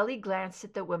 Scully glanced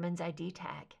at the woman's ID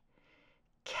tag.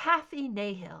 "Kathy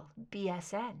Nahill,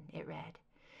 BSN," it read.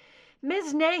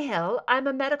 "Ms. Nahill, I'm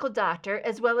a medical doctor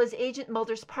as well as Agent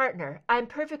Mulder's partner. I'm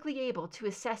perfectly able to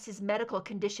assess his medical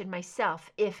condition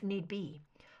myself if need be.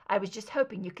 I was just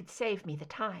hoping you could save me the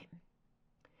time."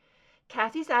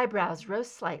 Kathy's eyebrows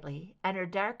rose slightly, and her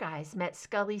dark eyes met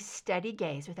Scully's steady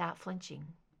gaze without flinching.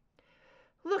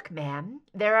 "Look, ma'am,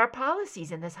 there are policies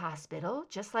in this hospital,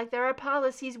 just like there are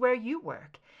policies where you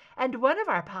work. And one of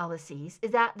our policies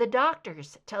is that the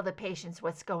doctors tell the patients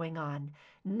what's going on,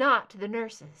 not the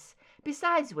nurses.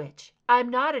 Besides which, I'm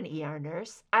not an ER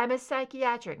nurse. I'm a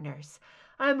psychiatric nurse.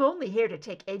 I'm only here to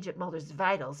take Agent Mulder's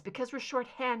vitals because we're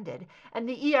short-handed, and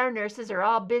the ER nurses are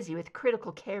all busy with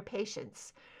critical care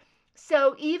patients.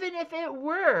 So even if it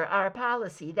were our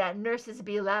policy that nurses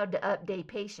be allowed to update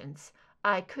patients,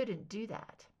 I couldn't do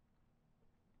that."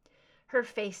 Her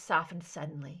face softened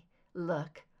suddenly.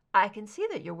 "Look, I can see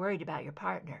that you're worried about your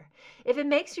partner. If it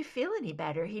makes you feel any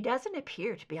better, he doesn't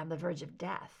appear to be on the verge of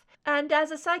death. And as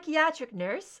a psychiatric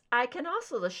nurse, I can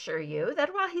also assure you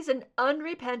that while he's an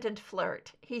unrepentant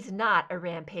flirt, he's not a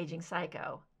rampaging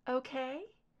psycho. Okay?"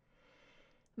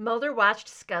 Mulder watched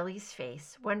Scully's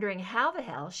face, wondering how the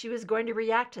hell she was going to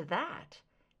react to that.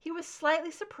 He was slightly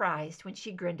surprised when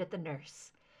she grinned at the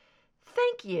nurse.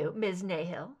 "Thank you, Ms.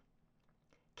 Nahill."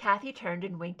 Kathy turned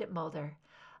and winked at Mulder.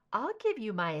 "I'll give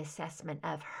you my assessment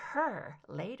of her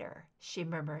later," she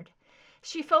murmured.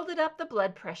 She folded up the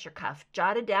blood pressure cuff,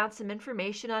 jotted down some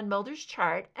information on Mulder's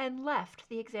chart, and left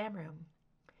the exam room.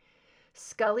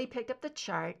 Scully picked up the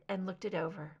chart and looked it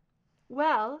over.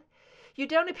 "Well, you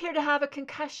don't appear to have a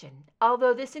concussion,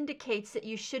 although this indicates that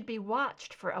you should be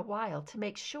watched for a while to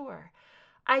make sure.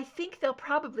 I think they'll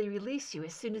probably release you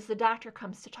as soon as the doctor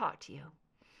comes to talk to you."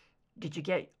 "Did you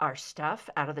get our stuff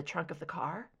out of the trunk of the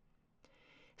car?"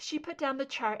 She put down the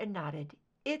chart and nodded.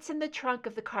 "It's in the trunk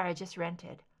of the car I just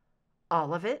rented."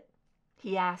 "All of it?"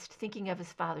 he asked, thinking of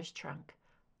his father's trunk.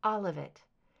 "All of it."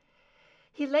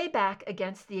 He lay back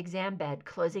against the exam bed,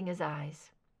 closing his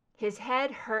eyes. His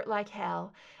head hurt like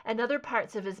hell, and other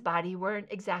parts of his body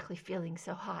weren't exactly feeling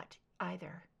so hot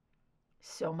either.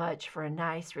 "So much for a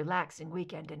nice, relaxing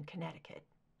weekend in Connecticut."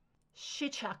 She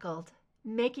chuckled,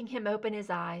 making him open his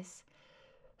eyes.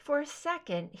 For a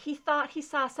second, he thought he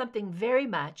saw something very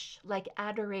much like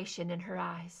adoration in her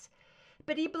eyes.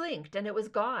 But he blinked and it was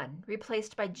gone,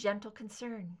 replaced by gentle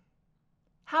concern.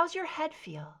 "How's your head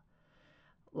feel?"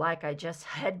 "Like I just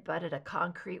head-butted a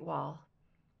concrete wall."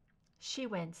 She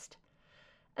winced.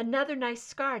 "Another nice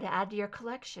scar to add to your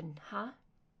collection, huh?"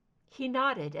 He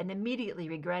nodded and immediately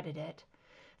regretted it.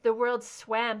 The world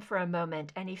swam for a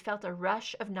moment and he felt a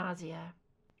rush of nausea.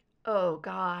 "Oh,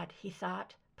 God," he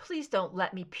thought, "please don't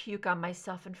let me puke on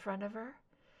myself in front of her."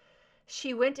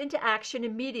 She went into action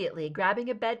immediately, grabbing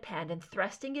a bedpan and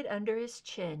thrusting it under his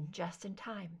chin just in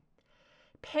time.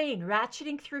 Pain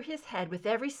ratcheting through his head with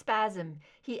every spasm,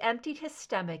 he emptied his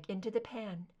stomach into the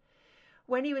pan.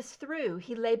 When he was through,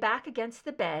 he lay back against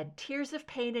the bed, tears of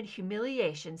pain and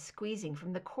humiliation squeezing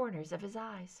from the corners of his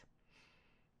eyes.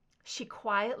 She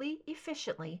quietly,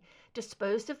 efficiently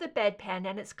disposed of the bedpan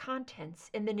and its contents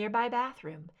in the nearby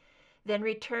bathroom, then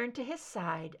returned to his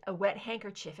side, a wet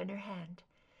handkerchief in her hand.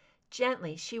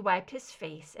 Gently, she wiped his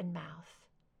face and mouth.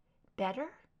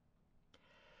 "Better?"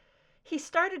 He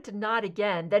started to nod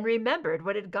again, then remembered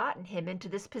what had gotten him into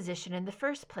this position in the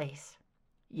first place.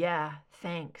 "Yeah,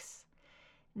 thanks."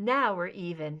 "Now we're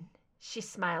even." She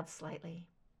smiled slightly.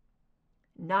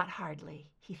 Not hardly,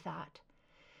 he thought.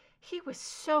 He was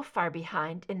so far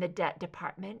behind in the debt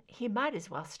department, he might as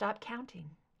well stop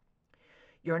counting.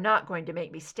 "You're not going to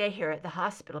make me stay here at the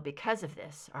hospital because of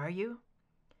this, are you?"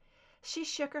 She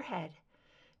shook her head.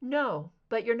 "No,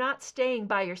 but you're not staying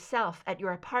by yourself at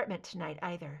your apartment tonight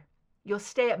either. You'll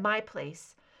stay at my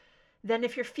place. Then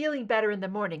if you're feeling better in the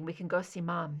morning, we can go see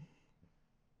Mom."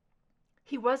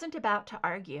 He wasn't about to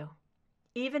argue.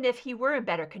 Even if he were in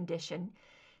better condition,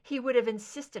 he would have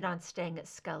insisted on staying at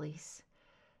Scully's.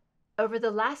 Over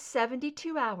the last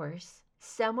 72 hours,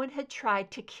 someone had tried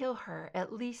to kill her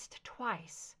at least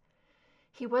twice.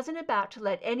 He wasn't about to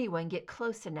let anyone get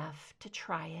close enough to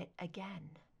try it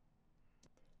again.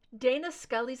 Dana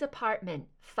Scully's apartment,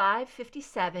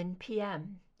 5:57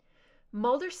 p.m.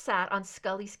 Mulder sat on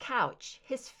Scully's couch,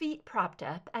 his feet propped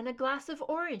up and a glass of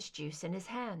orange juice in his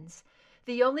hands,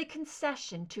 the only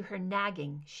concession to her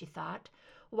nagging, she thought,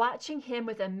 watching him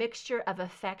with a mixture of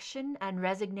affection and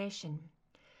resignation.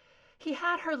 He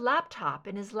had her laptop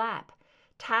in his lap,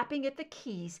 tapping at the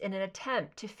keys in an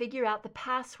attempt to figure out the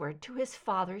password to his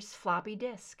father's floppy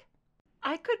disk.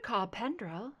 "I could call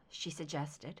Pendrell," she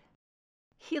suggested.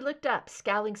 He looked up,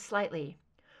 scowling slightly.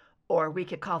 "Or we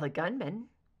could call the gunman."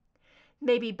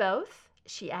 "Maybe both?"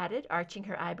 she added, arching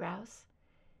her eyebrows.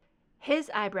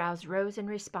 His eyebrows rose in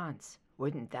response.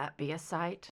 "Wouldn't that be a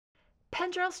sight?"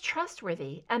 "Pendrell's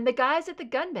trustworthy, and the guys at the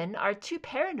gunman are too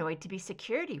paranoid to be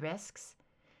security risks."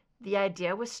 The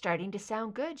idea was starting to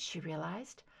sound good, she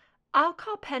realized. "I'll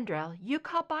call Pendrell, you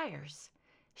call Byers."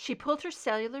 She pulled her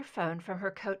cellular phone from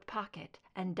her coat pocket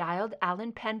and dialed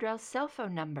Alan Pendrell's cell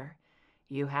phone number.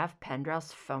 "You have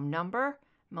Pendrell's phone number?"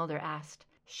 Mulder asked.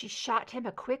 She shot him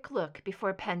a quick look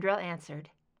before Pendrell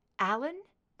answered. "Alan,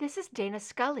 this is Dana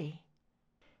Scully."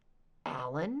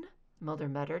 "Alan?" Mulder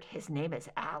muttered. "His name is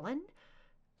Alan?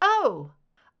 Oh!"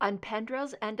 On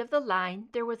Pendrell's end of the line,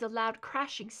 there was a loud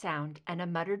crashing sound and a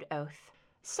muttered oath.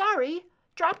 "Sorry,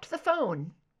 dropped the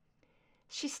phone."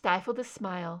 She stifled a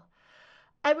smile.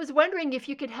 "I was wondering if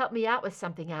you could help me out with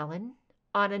something, Alan,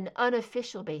 on an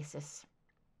unofficial basis."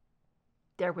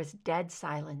 There was dead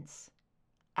silence.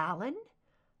 "Alan?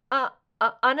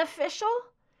 Unofficial?"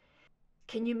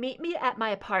 "Can you meet me at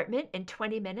my apartment in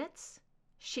 20 minutes?"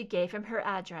 She gave him her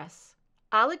address.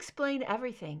 "I'll explain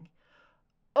everything."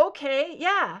 "Okay,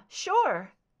 yeah,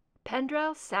 sure."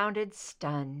 Pendrell sounded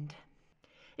stunned.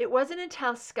 It wasn't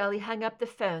until Scully hung up the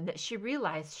phone that she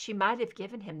realized she might have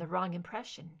given him the wrong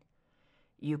impression.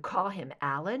 "You call him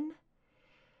Alan?"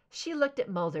 She looked at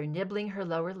Mulder, nibbling her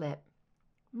lower lip.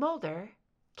 "Mulder,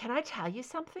 can I tell you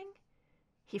something?"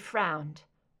 He frowned.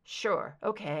 "Sure,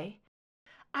 okay."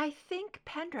 "I think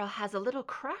Pendrell has a little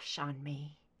crush on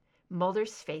me."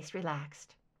 Mulder's face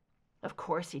relaxed. "Of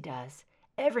course he does.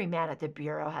 Every man at the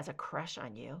Bureau has a crush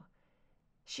on you."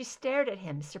 She stared at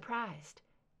him, surprised.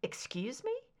 "Excuse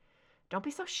me? Don't be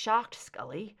so shocked,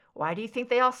 Scully. Why do you think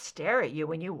they all stare at you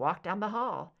when you walk down the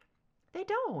hall?" "They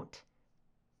don't."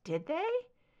 Did they?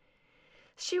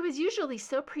 She was usually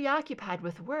so preoccupied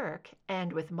with work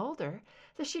and with Mulder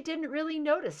that she didn't really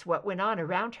notice what went on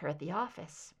around her at the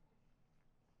office.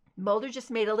 Mulder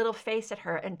just made a little face at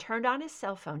her and turned on his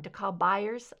cell phone to call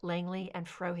Byers, Langley, and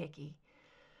Frohickey.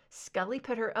 Scully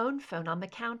put her own phone on the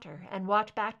counter and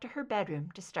walked back to her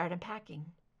bedroom to start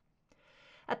unpacking.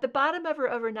 At the bottom of her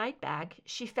overnight bag,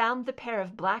 she found the pair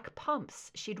of black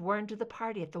pumps she'd worn to the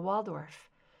party at the Waldorf.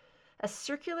 A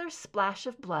circular splash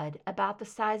of blood about the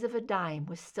size of a dime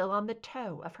was still on the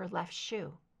toe of her left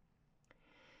shoe.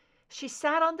 She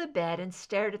sat on the bed and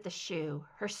stared at the shoe,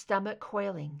 her stomach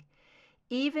coiling.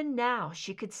 Even now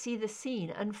she could see the scene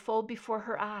unfold before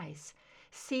her eyes,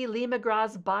 see Lee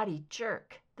McGraw's body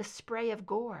jerk, the spray of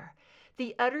gore,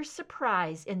 the utter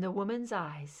surprise in the woman's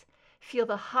eyes, feel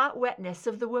the hot wetness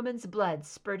of the woman's blood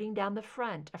spurting down the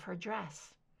front of her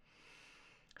dress.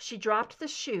 She dropped the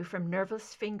shoe from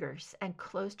nerveless fingers and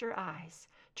closed her eyes,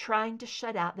 trying to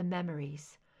shut out the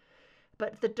memories.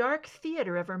 But the dark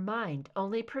theater of her mind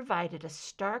only provided a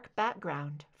stark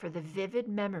background for the vivid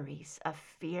memories of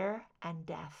fear and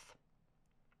death.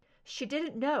 She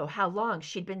didn't know how long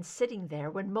she'd been sitting there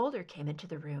when Mulder came into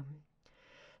the room.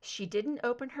 She didn't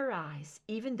open her eyes,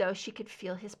 even though she could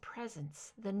feel his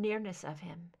presence, the nearness of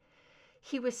him.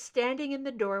 He was standing in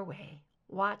the doorway,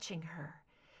 watching her.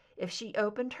 If she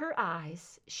opened her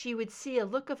eyes, she would see a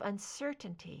look of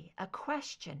uncertainty, a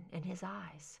question in his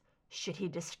eyes. Should he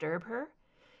disturb her?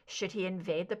 Should he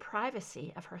invade the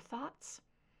privacy of her thoughts?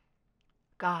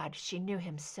 God, she knew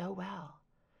him so well.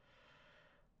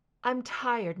 "I'm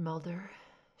tired, Mulder,"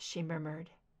 she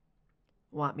murmured.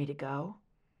 "Want me to go?"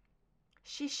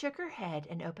 She shook her head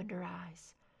and opened her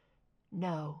eyes.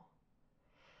 "No."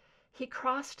 He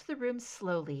crossed the room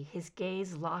slowly, his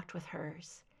gaze locked with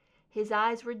hers. His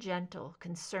eyes were gentle,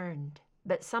 concerned,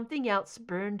 but something else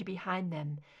burned behind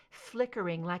them,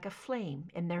 flickering like a flame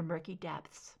in their murky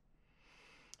depths.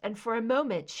 And for a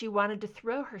moment she wanted to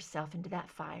throw herself into that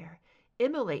fire,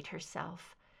 immolate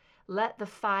herself, let the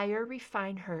fire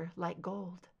refine her like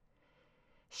gold.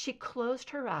 She closed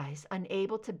her eyes,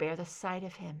 unable to bear the sight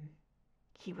of him.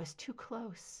 He was too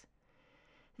close.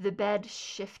 The bed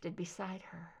shifted beside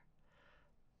her.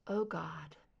 Oh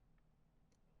God.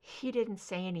 He didn't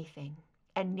say anything,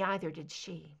 and neither did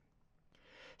she.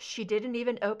 She didn't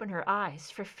even open her eyes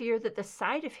for fear that the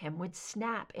sight of him would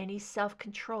snap any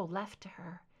self-control left to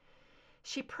her.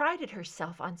 She prided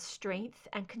herself on strength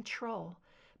and control,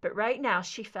 but right now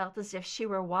she felt as if she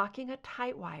were walking a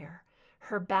tight wire,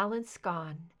 her balance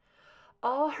gone,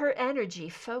 all her energy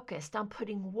focused on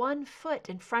putting one foot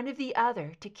in front of the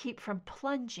other to keep from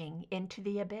plunging into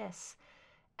the abyss,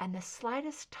 and the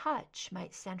slightest touch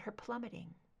might send her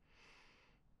plummeting.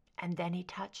 and then he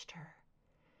touched her.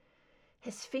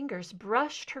 His fingers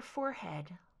brushed her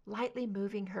forehead, lightly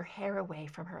moving her hair away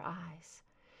from her eyes.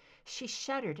 She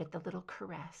shuddered at the little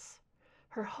caress,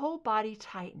 her whole body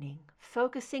tightening,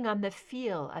 focusing on the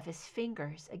feel of his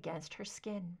fingers against her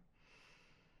skin.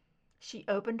 She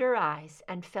opened her eyes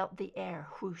and felt the air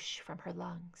whoosh from her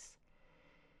lungs.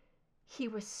 He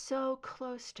was so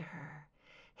close to her,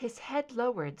 his head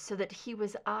lowered so that he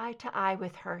was eye to eye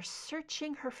with her,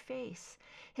 searching her face,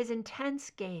 his intense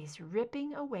gaze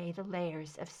ripping away the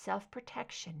layers of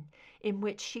self-protection in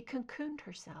which she cocooned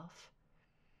herself.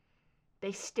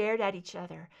 They stared at each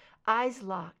other, eyes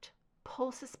locked,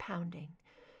 pulses pounding.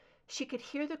 She could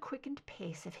hear the quickened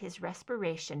pace of his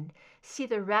respiration, see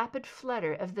the rapid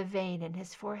flutter of the vein in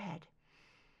his forehead.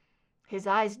 His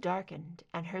eyes darkened,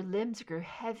 and her limbs grew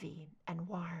heavy and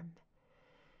warm.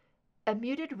 A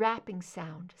muted rapping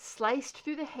sound sliced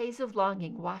through the haze of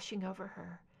longing washing over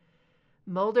her.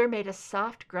 Mulder made a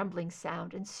soft grumbling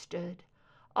sound and stood,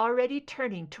 already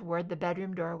turning toward the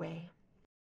bedroom doorway.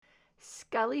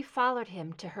 Scully followed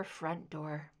him to her front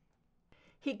door.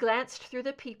 He glanced through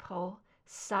the peephole,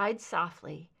 sighed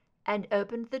softly, and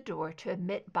opened the door to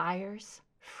admit Byers,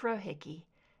 Frohicke,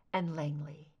 and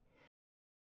Langley.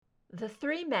 The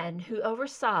three men who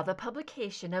oversaw the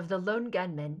publication of The Lone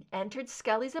Gunman entered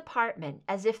Scully's apartment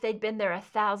as if they'd been there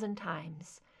 1,000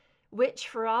 times, which,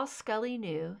 for all Scully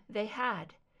knew, they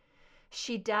had.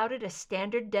 She doubted a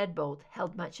standard deadbolt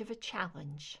held much of a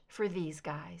challenge for these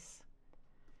guys.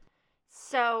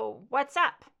 "So, what's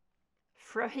up?"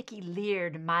 Frohicke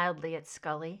leered mildly at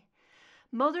Scully.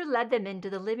 Mulder led them into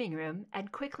the living room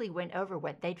and quickly went over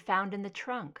what they'd found in the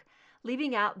trunk,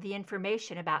 leaving out the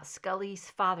information about Scully's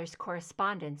father's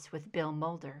correspondence with Bill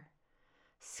Mulder.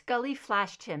 Scully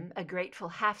flashed him a grateful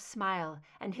half-smile,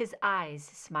 and his eyes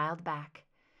smiled back.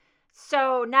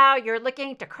 "So now you're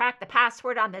looking to crack the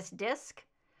password on this disk?"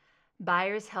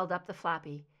 Byers held up the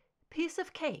floppy. "Piece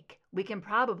of cake. We can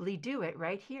probably do it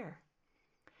right here."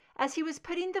 As he was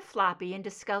putting the floppy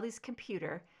into Scully's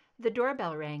computer, the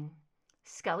doorbell rang.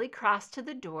 Scully crossed to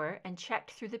the door and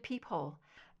checked through the peephole.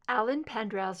 Alan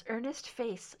Pendrell's earnest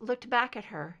face looked back at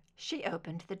her. She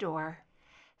opened the door.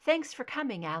 "Thanks for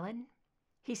coming, Alan."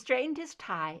 He straightened his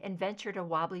tie and ventured a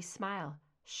wobbly smile.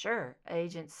 "Sure,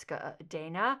 Agent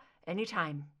Dana,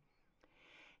 anytime."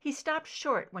 He stopped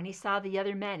short when he saw the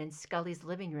other men in Scully's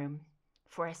living room.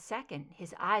 For a second,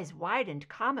 his eyes widened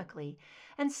comically,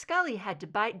 and Scully had to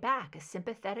bite back a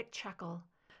sympathetic chuckle.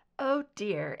 "Oh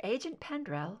dear, Agent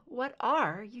Pendrell, what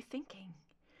are you thinking?"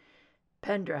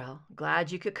 "Pendrell,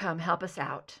 glad you could come help us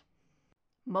out."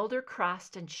 Mulder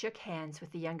crossed and shook hands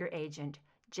with the younger agent,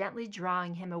 gently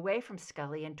drawing him away from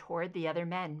Scully and toward the other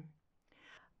men.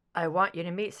 "I want you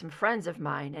to meet some friends of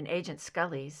mine and Agent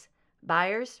Scully's.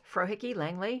 Byers, Frohicke,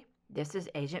 Langley, this is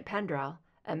Agent Pendrell,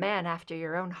 a man after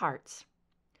your own hearts."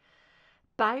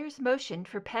 Byers motioned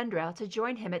for Pendrell to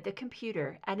join him at the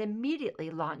computer and immediately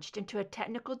launched into a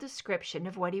technical description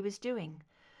of what he was doing.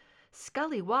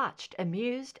 Scully watched,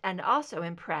 amused and also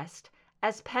impressed,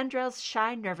 as Pendrell's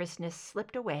shy nervousness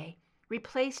slipped away,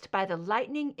 replaced by the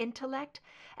lightning intellect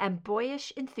and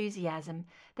boyish enthusiasm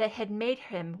that had made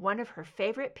him one of her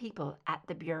favorite people at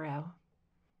the Bureau.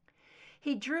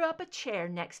 He drew up a chair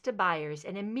next to Byers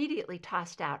and immediately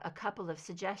tossed out a couple of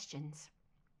suggestions.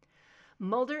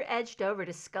 Mulder edged over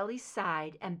to Scully's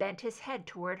side and bent his head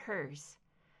toward hers.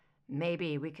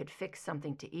 "Maybe we could fix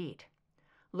something to eat.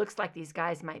 Looks like these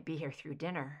guys might be here through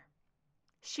dinner."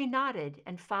 She nodded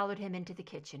and followed him into the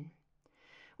kitchen.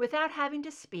 Without having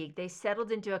to speak, they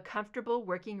settled into a comfortable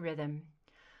working rhythm.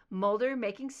 Mulder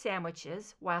making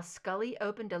sandwiches while Scully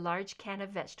opened a large can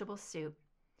of vegetable soup.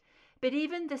 But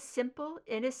even the simple,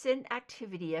 innocent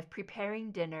activity of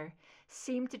preparing dinner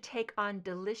seemed to take on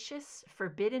delicious,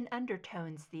 forbidden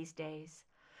undertones these days.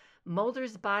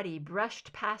 Mulder's body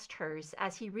brushed past hers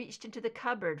as he reached into the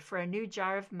cupboard for a new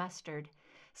jar of mustard,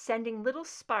 sending little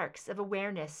sparks of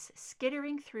awareness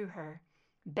skittering through her.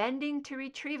 Bending to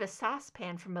retrieve a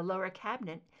saucepan from a lower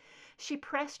cabinet, she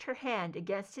pressed her hand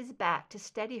against his back to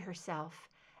steady herself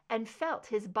and felt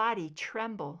his body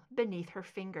tremble beneath her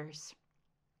fingers.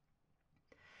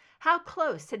 How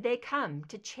close had they come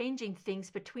to changing things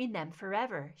between them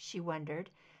forever, she wondered,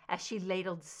 as she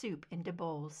ladled soup into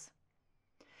bowls.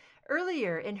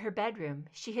 Earlier in her bedroom,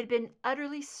 she had been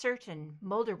utterly certain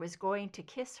Mulder was going to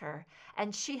kiss her,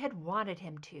 and she had wanted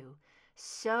him to,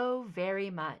 so very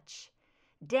much.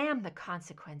 Damn the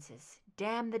consequences,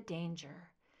 damn the danger.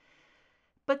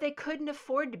 But they couldn't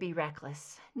afford to be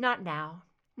reckless, not now.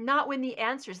 Not when the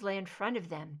answers lay in front of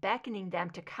them, beckoning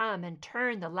them to come and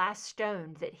turn the last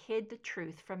stone that hid the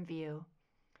truth from view.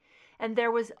 and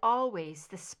there was always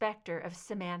the specter of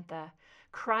Samantha,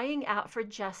 crying out for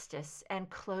justice and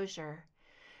closure.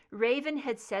 Raven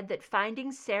had said that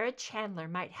finding Sarah Chandler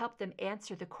might help them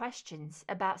answer the questions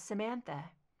about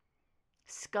Samantha.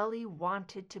 Scully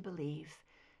wanted to believe.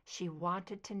 She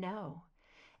wanted to know.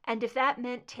 And if that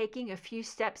meant taking a few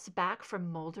steps back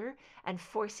from Mulder and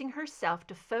forcing herself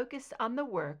to focus on the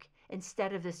work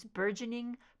instead of this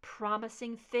burgeoning,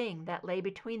 promising thing that lay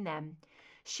between them,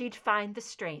 she'd find the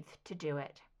strength to do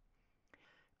it.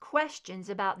 Questions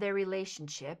about their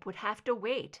relationship would have to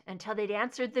wait until they'd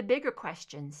answered the bigger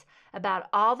questions about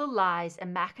all the lies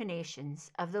and machinations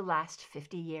of the last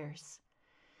 50 years.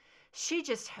 She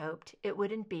just hoped it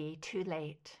wouldn't be too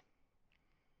late.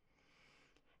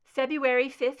 February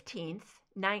 15th,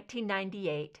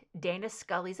 1998, Dana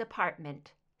Scully's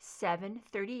apartment,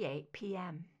 7:38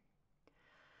 p.m.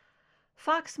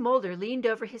 Fox Mulder leaned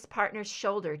over his partner's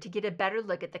shoulder to get a better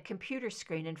look at the computer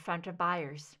screen in front of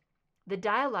Byers. The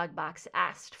dialog box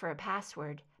asked for a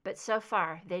password, but so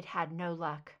far they'd had no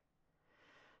luck.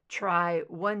 "Try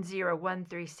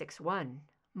 101361,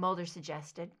 Mulder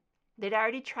suggested. They'd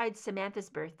already tried Samantha's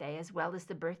birthday as well as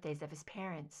the birthdays of his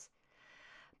parents.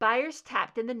 Byers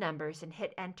tapped in the numbers and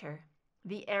hit enter.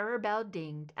 The error bell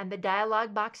dinged, and the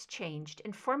dialog box changed,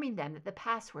 informing them that the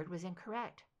password was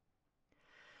incorrect.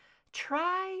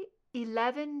 "Try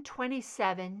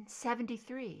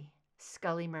 112773,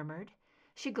 Scully murmured.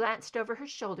 She glanced over her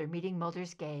shoulder, meeting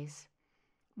Mulder's gaze.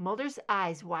 Mulder's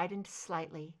eyes widened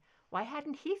slightly. Why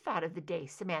hadn't he thought of the day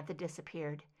Samantha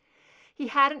disappeared? He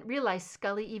hadn't realized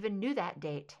Scully even knew that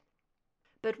date.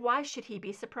 But why should he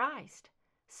be surprised?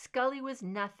 Scully was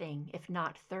nothing if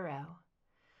not thorough.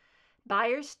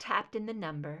 Byers tapped in the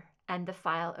number, and the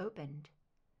file opened.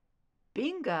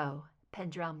 "Bingo,"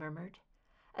 Pendrell murmured.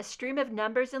 A stream of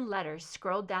numbers and letters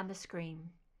scrolled down the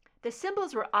screen. The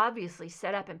symbols were obviously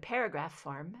set up in paragraph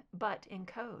form, but in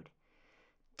code.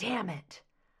 Damn it!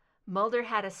 Mulder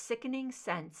had a sickening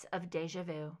sense of déjà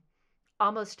vu.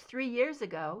 Almost 3 years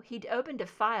ago, he'd opened a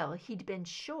file he'd been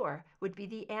sure would be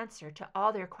the answer to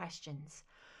all their questions,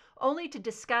 only to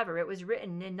discover it was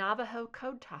written in Navajo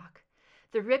code talk.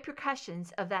 The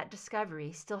repercussions of that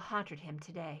discovery still haunted him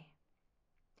today.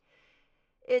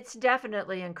 "It's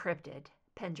definitely encrypted,"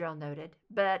 Pendrell noted,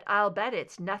 "but I'll bet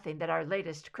it's nothing that our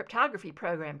latest cryptography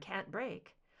program can't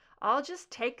break. I'll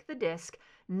just take the disk."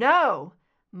 "No!"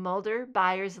 Mulder,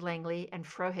 Byers, Langley, and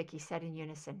Frohickey said in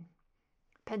unison.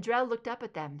 Pendrell looked up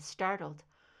at them, startled.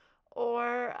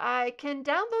 "Or I can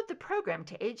download the program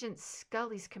to Agent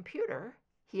Scully's computer,"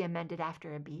 he amended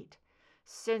after a beat.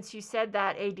 "Since you said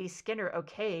that A.D. Skinner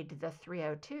okayed the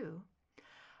 302.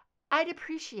 "I'd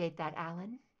appreciate that,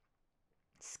 Alan."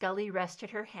 Scully rested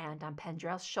her hand on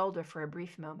Pendrell's shoulder for a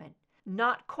brief moment.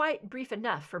 Not quite brief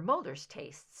enough for Mulder's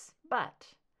tastes,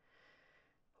 but...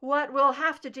 "What we'll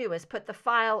have to do is put the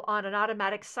file on an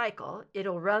automatic cycle.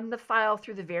 It'll run the file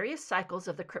through the various cycles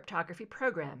of the cryptography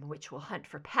program, which will hunt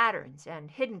for patterns and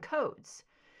hidden codes.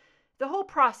 The whole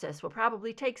process will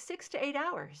probably take 6 to 8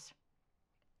 hours.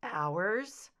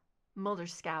 "Hours?" Mulder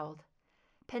scowled.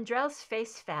 Pendrell's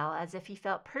face fell as if he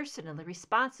felt personally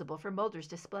responsible for Mulder's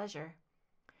displeasure.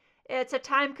 "It's a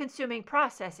time-consuming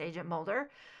process, Agent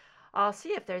Mulder. I'll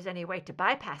see if there's any way to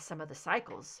bypass some of the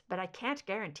cycles, but I can't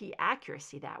guarantee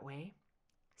accuracy that way."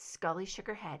 Scully shook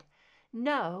her head.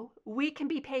 "No, we can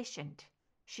be patient."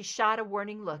 She shot a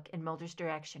warning look in Mulder's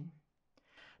direction.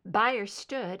 Byers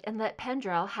stood and let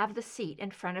Pendrell have the seat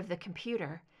in front of the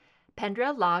computer.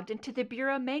 Pendrell logged into the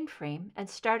Bureau mainframe and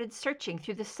started searching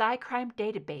through the Cycrime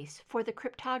database for the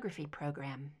cryptography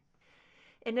program.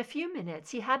 In a few minutes,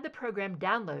 he had the program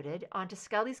downloaded onto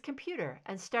Scully's computer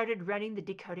and started running the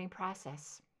decoding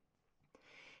process.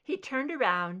 He turned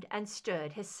around and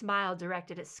stood, his smile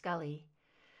directed at Scully.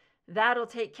 "That'll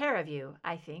take care of you,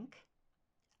 I think."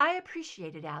 "I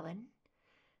appreciate it, Alan."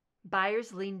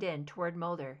 Byers leaned in toward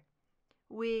Mulder.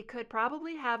 "We could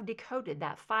probably have decoded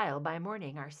that file by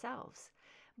morning ourselves,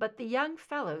 but the young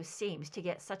fellow seems to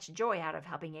get such joy out of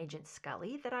helping Agent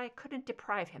Scully that I couldn't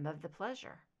deprive him of the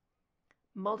pleasure."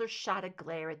 Mulder shot a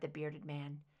glare at the bearded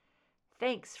man.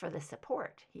 Thanks for the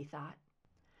support, he thought.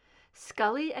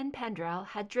 Scully and Pendrell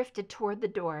had drifted toward the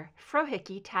door,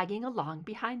 Frohickey tagging along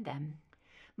behind them.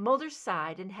 Mulder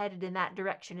sighed and headed in that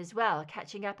direction as well,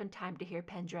 catching up in time to hear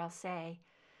Pendrell say,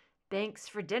 "Thanks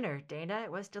for dinner, Dana.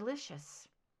 It was delicious."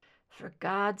 For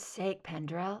God's sake,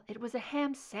 Pendrell, it was a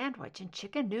ham sandwich and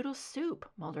chicken noodle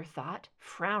soup, Mulder thought,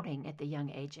 frowning at the young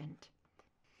agent.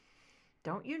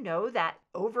 Don't you know that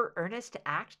over-earnest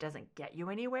act doesn't get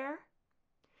you anywhere?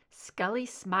 Scully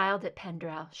smiled at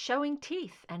Pendrell, showing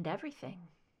teeth and everything.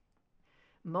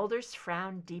 Mulder's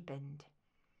frown deepened.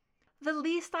 The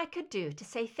least I could do to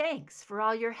say thanks for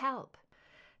all your help."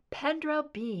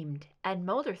 Pendrell beamed, and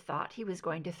Mulder thought he was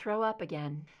going to throw up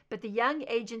again. But the young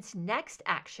agent's next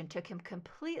action took him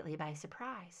completely by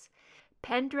surprise.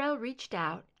 Pendrell reached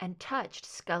out and touched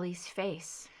Scully's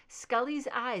face. Scully's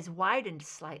eyes widened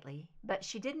slightly, but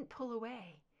she didn't pull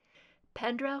away.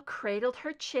 Pendrell cradled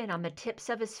her chin on the tips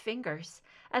of his fingers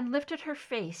and lifted her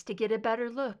face to get a better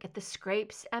look at the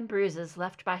scrapes and bruises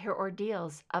left by her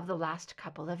ordeals of the last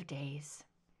couple of days.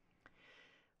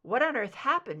 "What on earth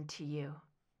happened to you?"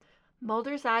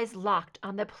 Mulder's eyes locked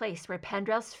on the place where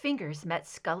Pendrell's fingers met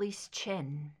Scully's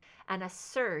chin, and a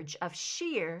surge of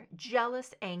sheer,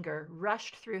 jealous anger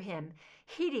rushed through him,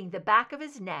 heating the back of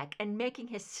his neck and making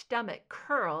his stomach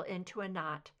curl into a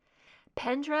knot.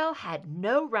 Pendrell had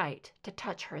no right to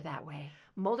touch her that way.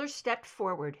 Mulder stepped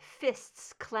forward,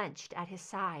 fists clenched at his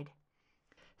side.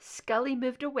 Scully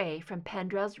moved away from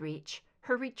Pendrell's reach,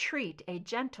 her retreat a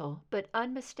gentle but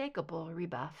unmistakable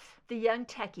rebuff. The young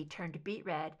techie turned beet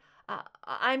red.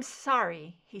 "I'm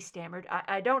sorry," he stammered.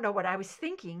 I don't know what I was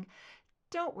thinking."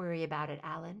 "Don't worry about it,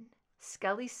 Alan."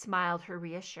 Scully smiled her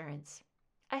reassurance.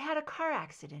 "I had a car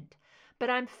accident, but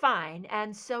I'm fine,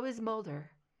 and so is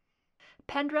Mulder."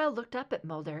 Pendrell looked up at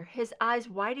Mulder, his eyes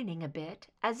widening a bit,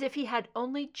 as if he had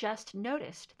only just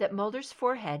noticed that Mulder's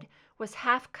forehead was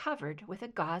half covered with a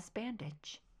gauze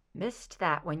bandage. "Missed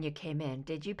that when you came in,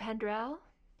 did you, Pendrell?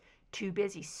 Too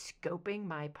busy scoping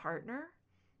my partner?"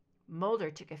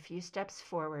 Mulder took a few steps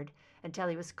forward until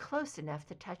he was close enough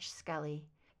to touch Scully.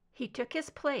 He took his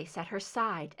place at her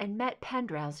side and met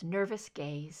Pendrell's nervous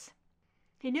gaze.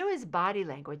 He knew his body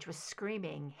language was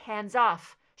screaming, "Hands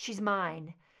off, she's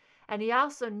mine." And he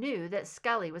also knew that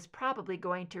Scully was probably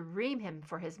going to ream him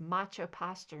for his macho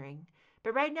posturing.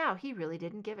 But right now, he really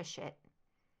didn't give a shit.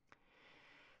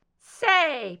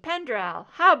 "Say, Pendrell,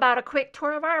 how about a quick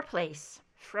tour of our place?"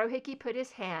 Frohickey put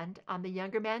his hand on the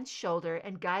younger man's shoulder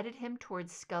and guided him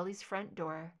towards Scully's front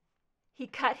door. He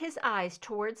cut his eyes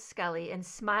towards Scully and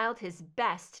smiled his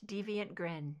best deviant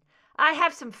grin. "I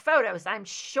have some photos I'm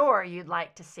sure you'd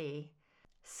like to see."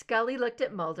 Scully looked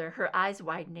at Mulder, her eyes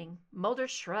widening. Mulder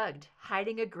shrugged,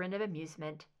 hiding a grin of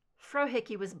amusement.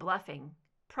 Frohickey was bluffing.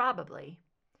 Probably.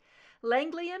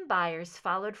 Langley and Byers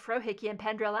followed Frohickey and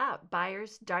Pendrell out,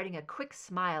 Byers darting a quick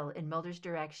smile in Mulder's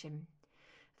direction.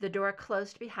 The door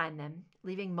closed behind them,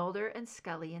 leaving Mulder and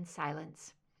Scully in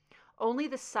silence. Only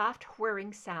the soft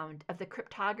whirring sound of the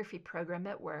cryptography program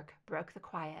at work broke the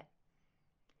quiet.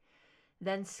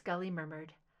 Then Scully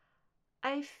murmured,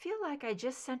 "I feel like I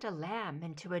just sent a lamb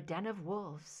into a den of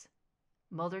wolves."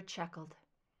 Mulder chuckled.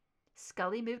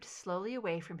 Scully moved slowly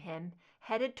away from him,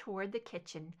 headed toward the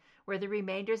kitchen, where the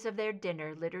remainders of their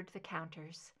dinner littered the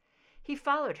counters. He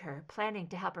followed her, planning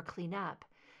to help her clean up,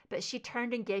 but she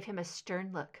turned and gave him a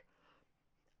stern look.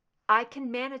 "I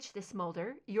can manage this,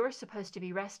 Mulder. You're supposed to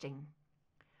be resting."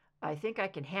 "I think I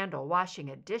can handle washing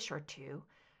a dish or two."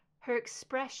 Her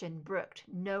expression brooked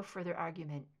no further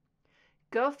argument.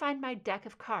 "Go find my deck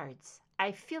of cards.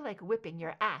 I feel like whipping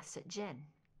your ass at gin."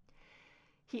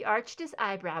 He arched his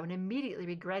eyebrow and immediately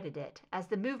regretted it, as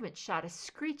the movement shot a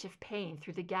screech of pain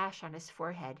through the gash on his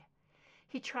forehead.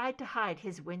 He tried to hide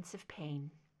his wince of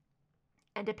pain,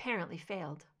 and apparently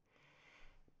failed.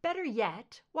 "Better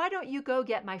yet, why don't you go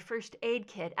get my first aid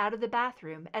kit out of the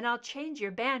bathroom, and I'll change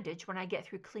your bandage when I get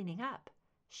through cleaning up,"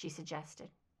 she suggested.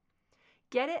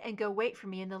 "Get it and go wait for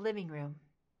me in the living room."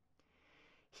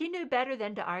 He knew better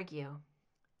than to argue.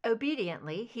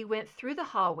 Obediently, he went through the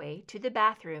hallway to the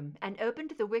bathroom and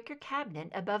opened the wicker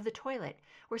cabinet above the toilet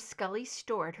where Scully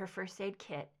stored her first aid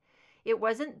kit. It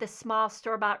wasn't the small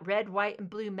store-bought red, white, and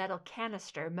blue metal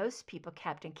canister most people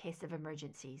kept in case of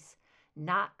emergencies.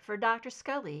 Not for Dr.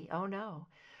 Scully, oh no.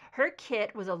 Her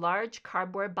kit was a large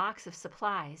cardboard box of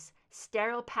supplies,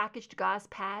 sterile packaged gauze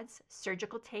pads,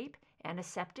 surgical tape,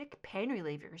 antiseptic, pain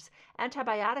relievers,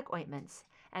 antibiotic ointments,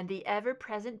 and the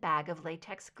ever-present bag of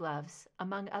latex gloves,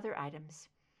 among other items.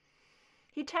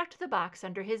 He tucked the box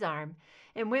under his arm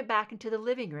and went back into the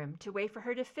living room to wait for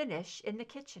her to finish in the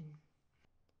kitchen.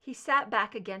 He sat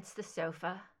back against the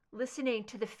sofa, listening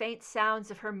to the faint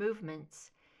sounds of her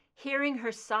movements, hearing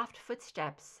her soft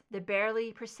footsteps. The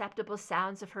barely perceptible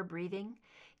sounds of her breathing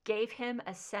gave him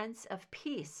a sense of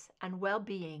peace and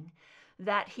well-being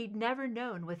that he'd never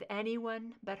known with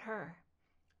anyone but her.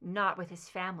 Not with his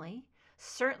family,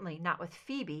 certainly not with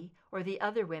Phoebe or the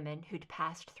other women who'd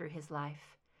passed through his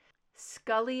life.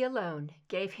 Scully alone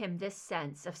gave him this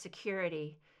sense of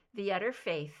security, the utter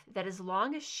faith that as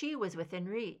long as she was within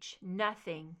reach,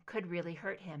 nothing could really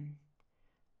hurt him.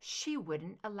 She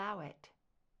wouldn't allow it.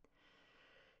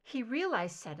 He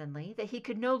realized suddenly that he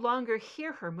could no longer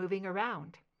hear her moving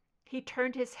around. He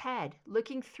turned his head,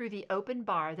 looking through the open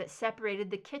bar that separated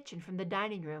the kitchen from the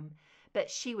dining room, but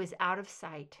she was out of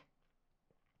sight.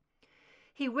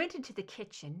 He went into the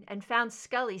kitchen and found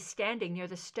Scully standing near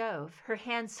the stove, her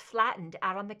hands flattened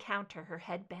out on the counter, her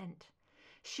head bent.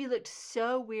 She looked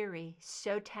so weary,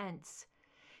 so tense.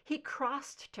 He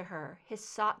crossed to her, his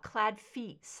sock-clad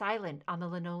feet silent on the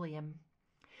linoleum.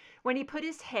 When he put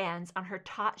his hands on her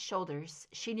taut shoulders,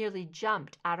 she nearly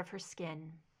jumped out of her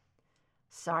skin.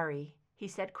 "Sorry," he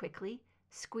said quickly,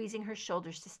 squeezing her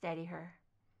shoulders to steady her.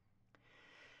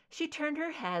 She turned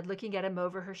her head, looking at him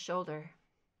over her shoulder.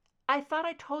 "I thought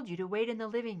I told you to wait in the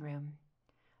living room."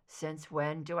 "Since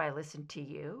when do I listen to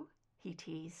you?" he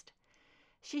teased.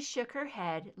 She shook her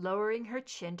head, lowering her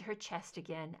chin to her chest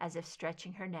again, as if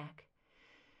stretching her neck.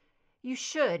 "You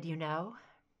should, you know."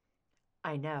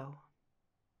 "I know."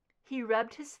 He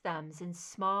rubbed his thumbs in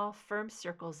small, firm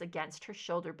circles against her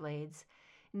shoulder blades,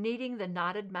 kneading the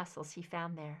knotted muscles he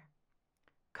found there.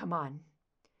 "Come on."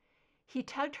 He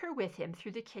tugged her with him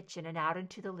through the kitchen and out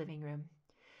into the living room.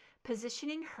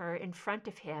 Positioning her in front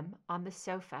of him on the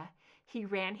sofa, he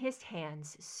ran his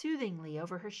hands soothingly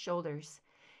over her shoulders,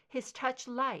 his touch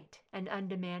light and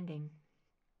undemanding.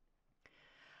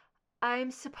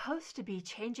 "I'm supposed to be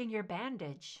changing your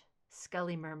bandage,"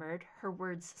 Scully murmured, her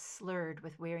words slurred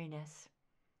with weariness.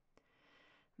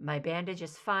 "My bandage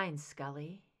is fine,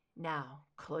 Scully. Now,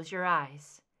 close your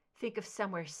eyes. Think of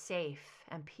somewhere safe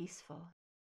and peaceful."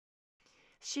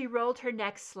 She rolled her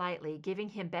neck slightly, giving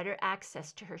him better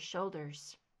access to her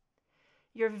shoulders.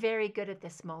 "You're very good at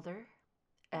this, Mulder."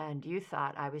 "And you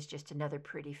thought I was just another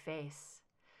pretty face."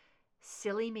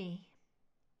 "Silly me."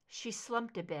 She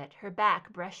slumped a bit, her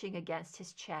back brushing against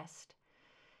his chest.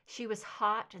 She was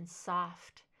hot and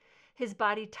soft. His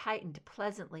body tightened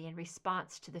pleasantly in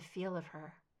response to the feel of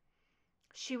her.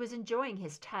 She was enjoying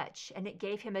his touch, and it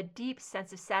gave him a deep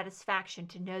sense of satisfaction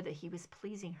to know that he was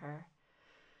pleasing her.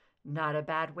 "Not a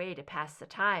bad way to pass the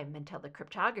time until the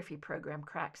cryptography program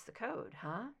cracks the code,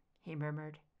 huh?" he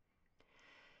murmured.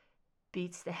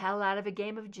 "Beats the hell out of a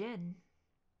game of gin."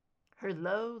 Her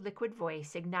low, liquid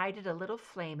voice ignited a little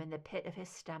flame in the pit of his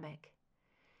stomach.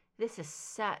 This is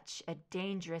such a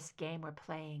dangerous game we're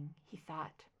playing, he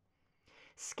thought.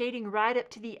 Skating right up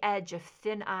to the edge of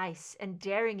thin ice and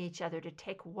daring each other to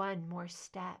take one more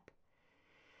step.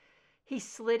 He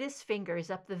slid his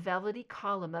fingers up the velvety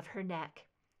column of her neck,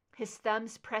 his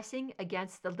thumbs pressing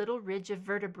against the little ridge of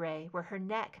vertebrae where her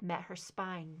neck met her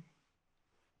spine.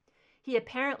 He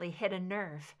apparently hit a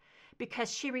nerve,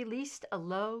 because she released a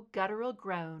low, guttural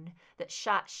groan that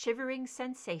shot shivering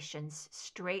sensations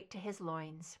straight to his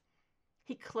loins.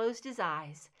 He closed his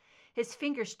eyes, his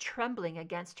fingers trembling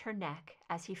against her neck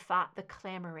as he fought the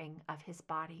clamoring of his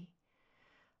body.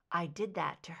 I did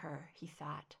that to her, he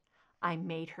thought. I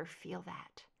made her feel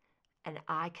that, and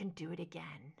I can do it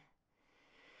again.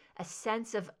 A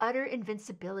sense of utter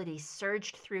invincibility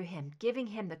surged through him, giving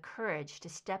him the courage to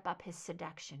step up his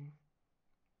seduction.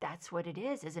 That's what it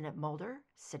is, isn't it, Mulder?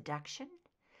 Seduction?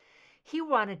 He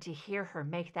wanted to hear her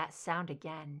make that sound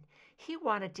again. He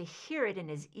wanted to hear it in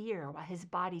his ear while his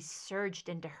body surged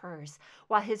into hers,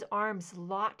 while his arms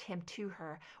locked him to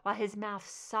her, while his mouth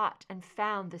sought and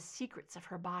found the secrets of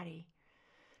her body.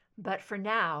 But for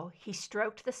now, he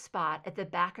stroked the spot at the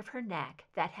back of her neck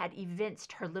that had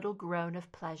evinced her little groan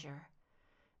of pleasure.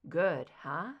 Good,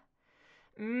 huh?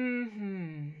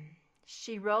 Mm-hmm.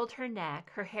 She rolled her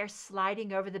neck, her hair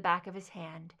sliding over the back of his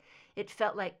hand. It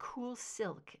felt like cool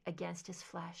silk against his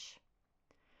flesh.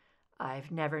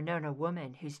 I've never known a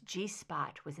woman whose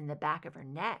G-spot was in the back of her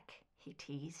neck, he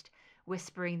teased,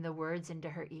 whispering the words into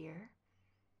her ear.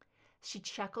 She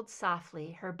chuckled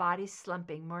softly, her body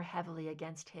slumping more heavily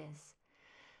against his.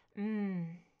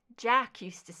 Jack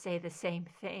used to say the same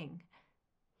thing.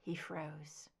 He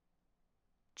froze.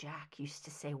 Jack used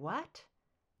to say what?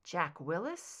 Jack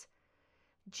Willis?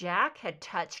 Jack had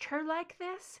touched her like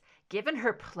this? Given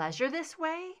her pleasure this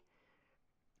way?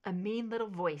 A mean little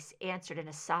voice answered in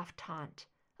a soft taunt.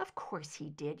 Of course he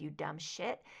did, you dumb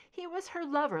shit. He was her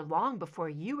lover long before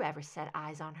you ever set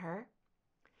eyes on her.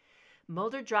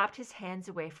 Mulder dropped his hands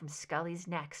away from Scully's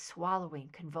neck, swallowing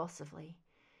convulsively.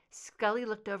 Scully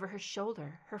looked over her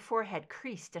shoulder, her forehead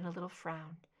creased in a little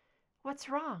frown. What's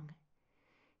wrong?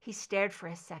 He stared for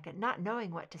a second, not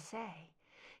knowing what to say.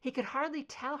 He could hardly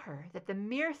tell her that the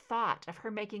mere thought of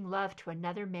her making love to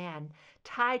another man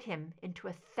tied him into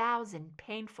 1,000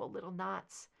 painful little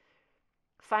knots.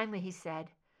 Finally he said,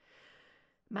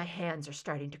 My hands are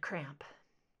starting to cramp.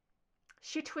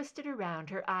 She twisted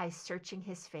around, her eyes searching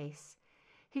his face.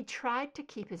 He tried to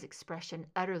keep his expression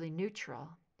utterly neutral.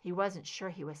 He wasn't sure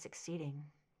he was succeeding.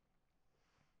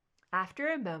 After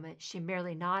a moment, she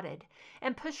merely nodded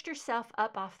and pushed herself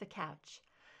up off the couch.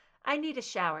 "I need a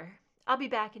shower. I'll be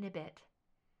back in a bit."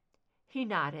 He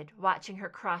nodded, watching her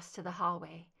cross to the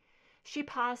hallway. She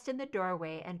paused in the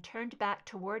doorway and turned back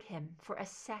toward him for a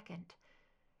second,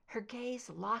 her gaze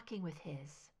locking with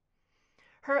his.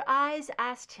 Her eyes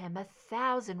asked him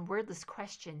 1,000 wordless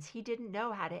questions he didn't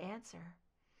know how to answer.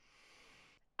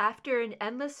 After an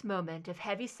endless moment of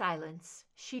heavy silence,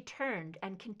 she turned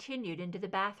and continued into the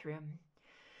bathroom.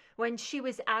 When she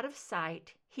was out of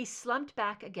sight, he slumped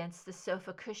back against the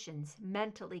sofa cushions,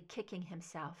 mentally kicking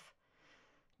himself.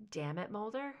 Damn it,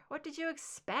 Mulder, what did you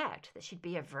expect? That she'd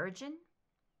be a virgin?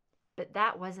 But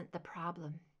that wasn't the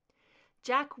problem.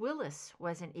 Jack Willis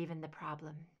wasn't even the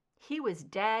problem. He was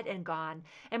dead and gone,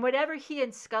 and whatever he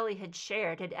and Scully had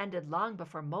shared had ended long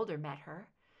before Mulder met her.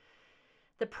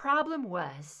 The problem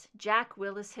was Jack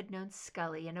Willis had known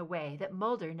Scully in a way that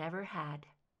Mulder never had.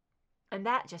 And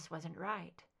that just wasn't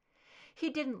right. He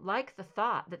didn't like the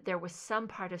thought that there was some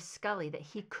part of Scully that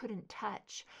he couldn't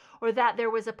touch, or that there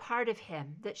was a part of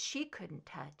him that she couldn't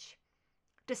touch.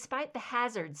 Despite the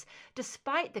hazards,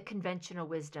 despite the conventional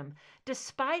wisdom,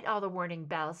 despite all the warning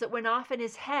bells that went off in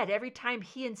his head every time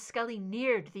he and Scully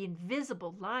neared the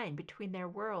invisible line between their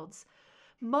worlds,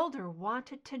 Mulder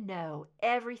wanted to know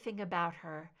everything about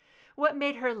her. What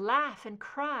made her laugh and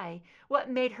cry? What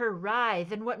made her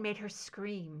writhe and what made her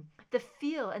scream? The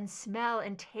feel and smell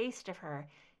and taste of her.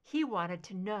 He wanted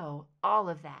to know all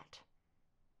of that.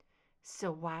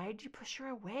 So why'd you push her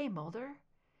away, Mulder?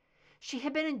 She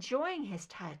had been enjoying his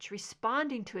touch,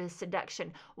 responding to his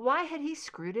seduction. Why had he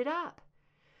screwed it up?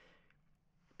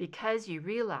 Because you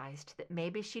realized that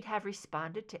maybe she'd have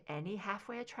responded to any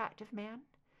halfway attractive man?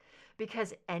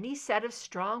 Because any set of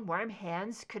strong, warm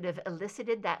hands could have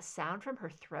elicited that sound from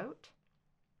her throat?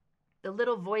 The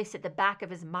little voice at the back of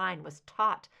his mind was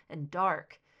taut and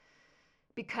dark.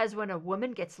 Because when a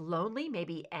woman gets lonely,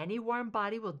 maybe any warm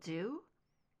body will do?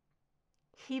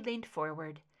 He leaned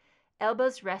forward,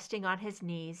 elbows resting on his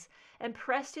knees, and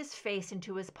pressed his face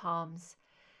into his palms.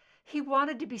 He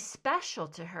wanted to be special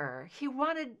to her. He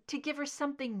wanted to give her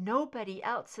something nobody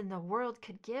else in the world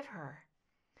could give her.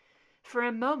 For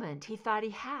a moment, he thought he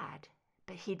had,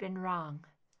 but he'd been wrong.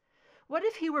 What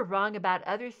if he were wrong about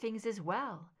other things as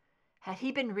well? Had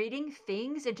he been reading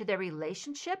things into their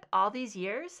relationship all these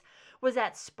years? Was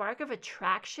that spark of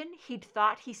attraction he'd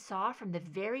thought he saw from the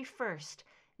very first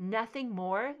nothing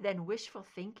more than wishful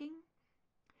thinking?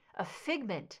 A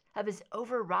figment of his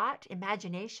overwrought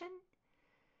imagination?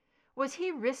 Was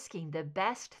he risking the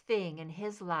best thing in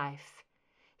his life,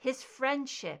 his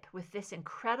friendship with this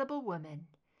incredible woman,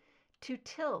 to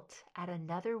tilt at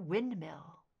another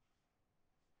windmill?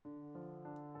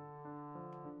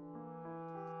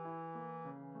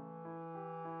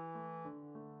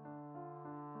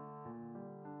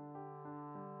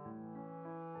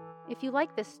 If you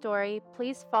like this story,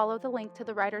 please follow the link to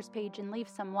the writer's page and leave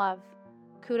some love.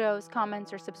 Kudos,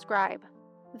 comments, or subscribe.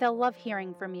 They'll love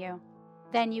hearing from you.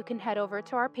 Then you can head over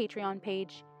to our Patreon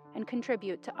page and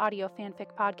contribute to Audio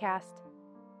Fanfic Podcast.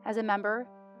 As a member,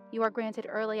 you are granted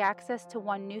early access to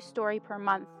one new story per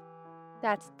month.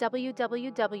 That's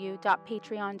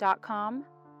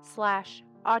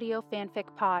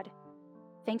www.patreon.com/audiofanficpod.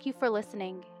 Thank you for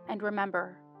listening, and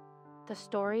remember, the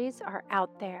stories are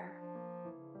out there.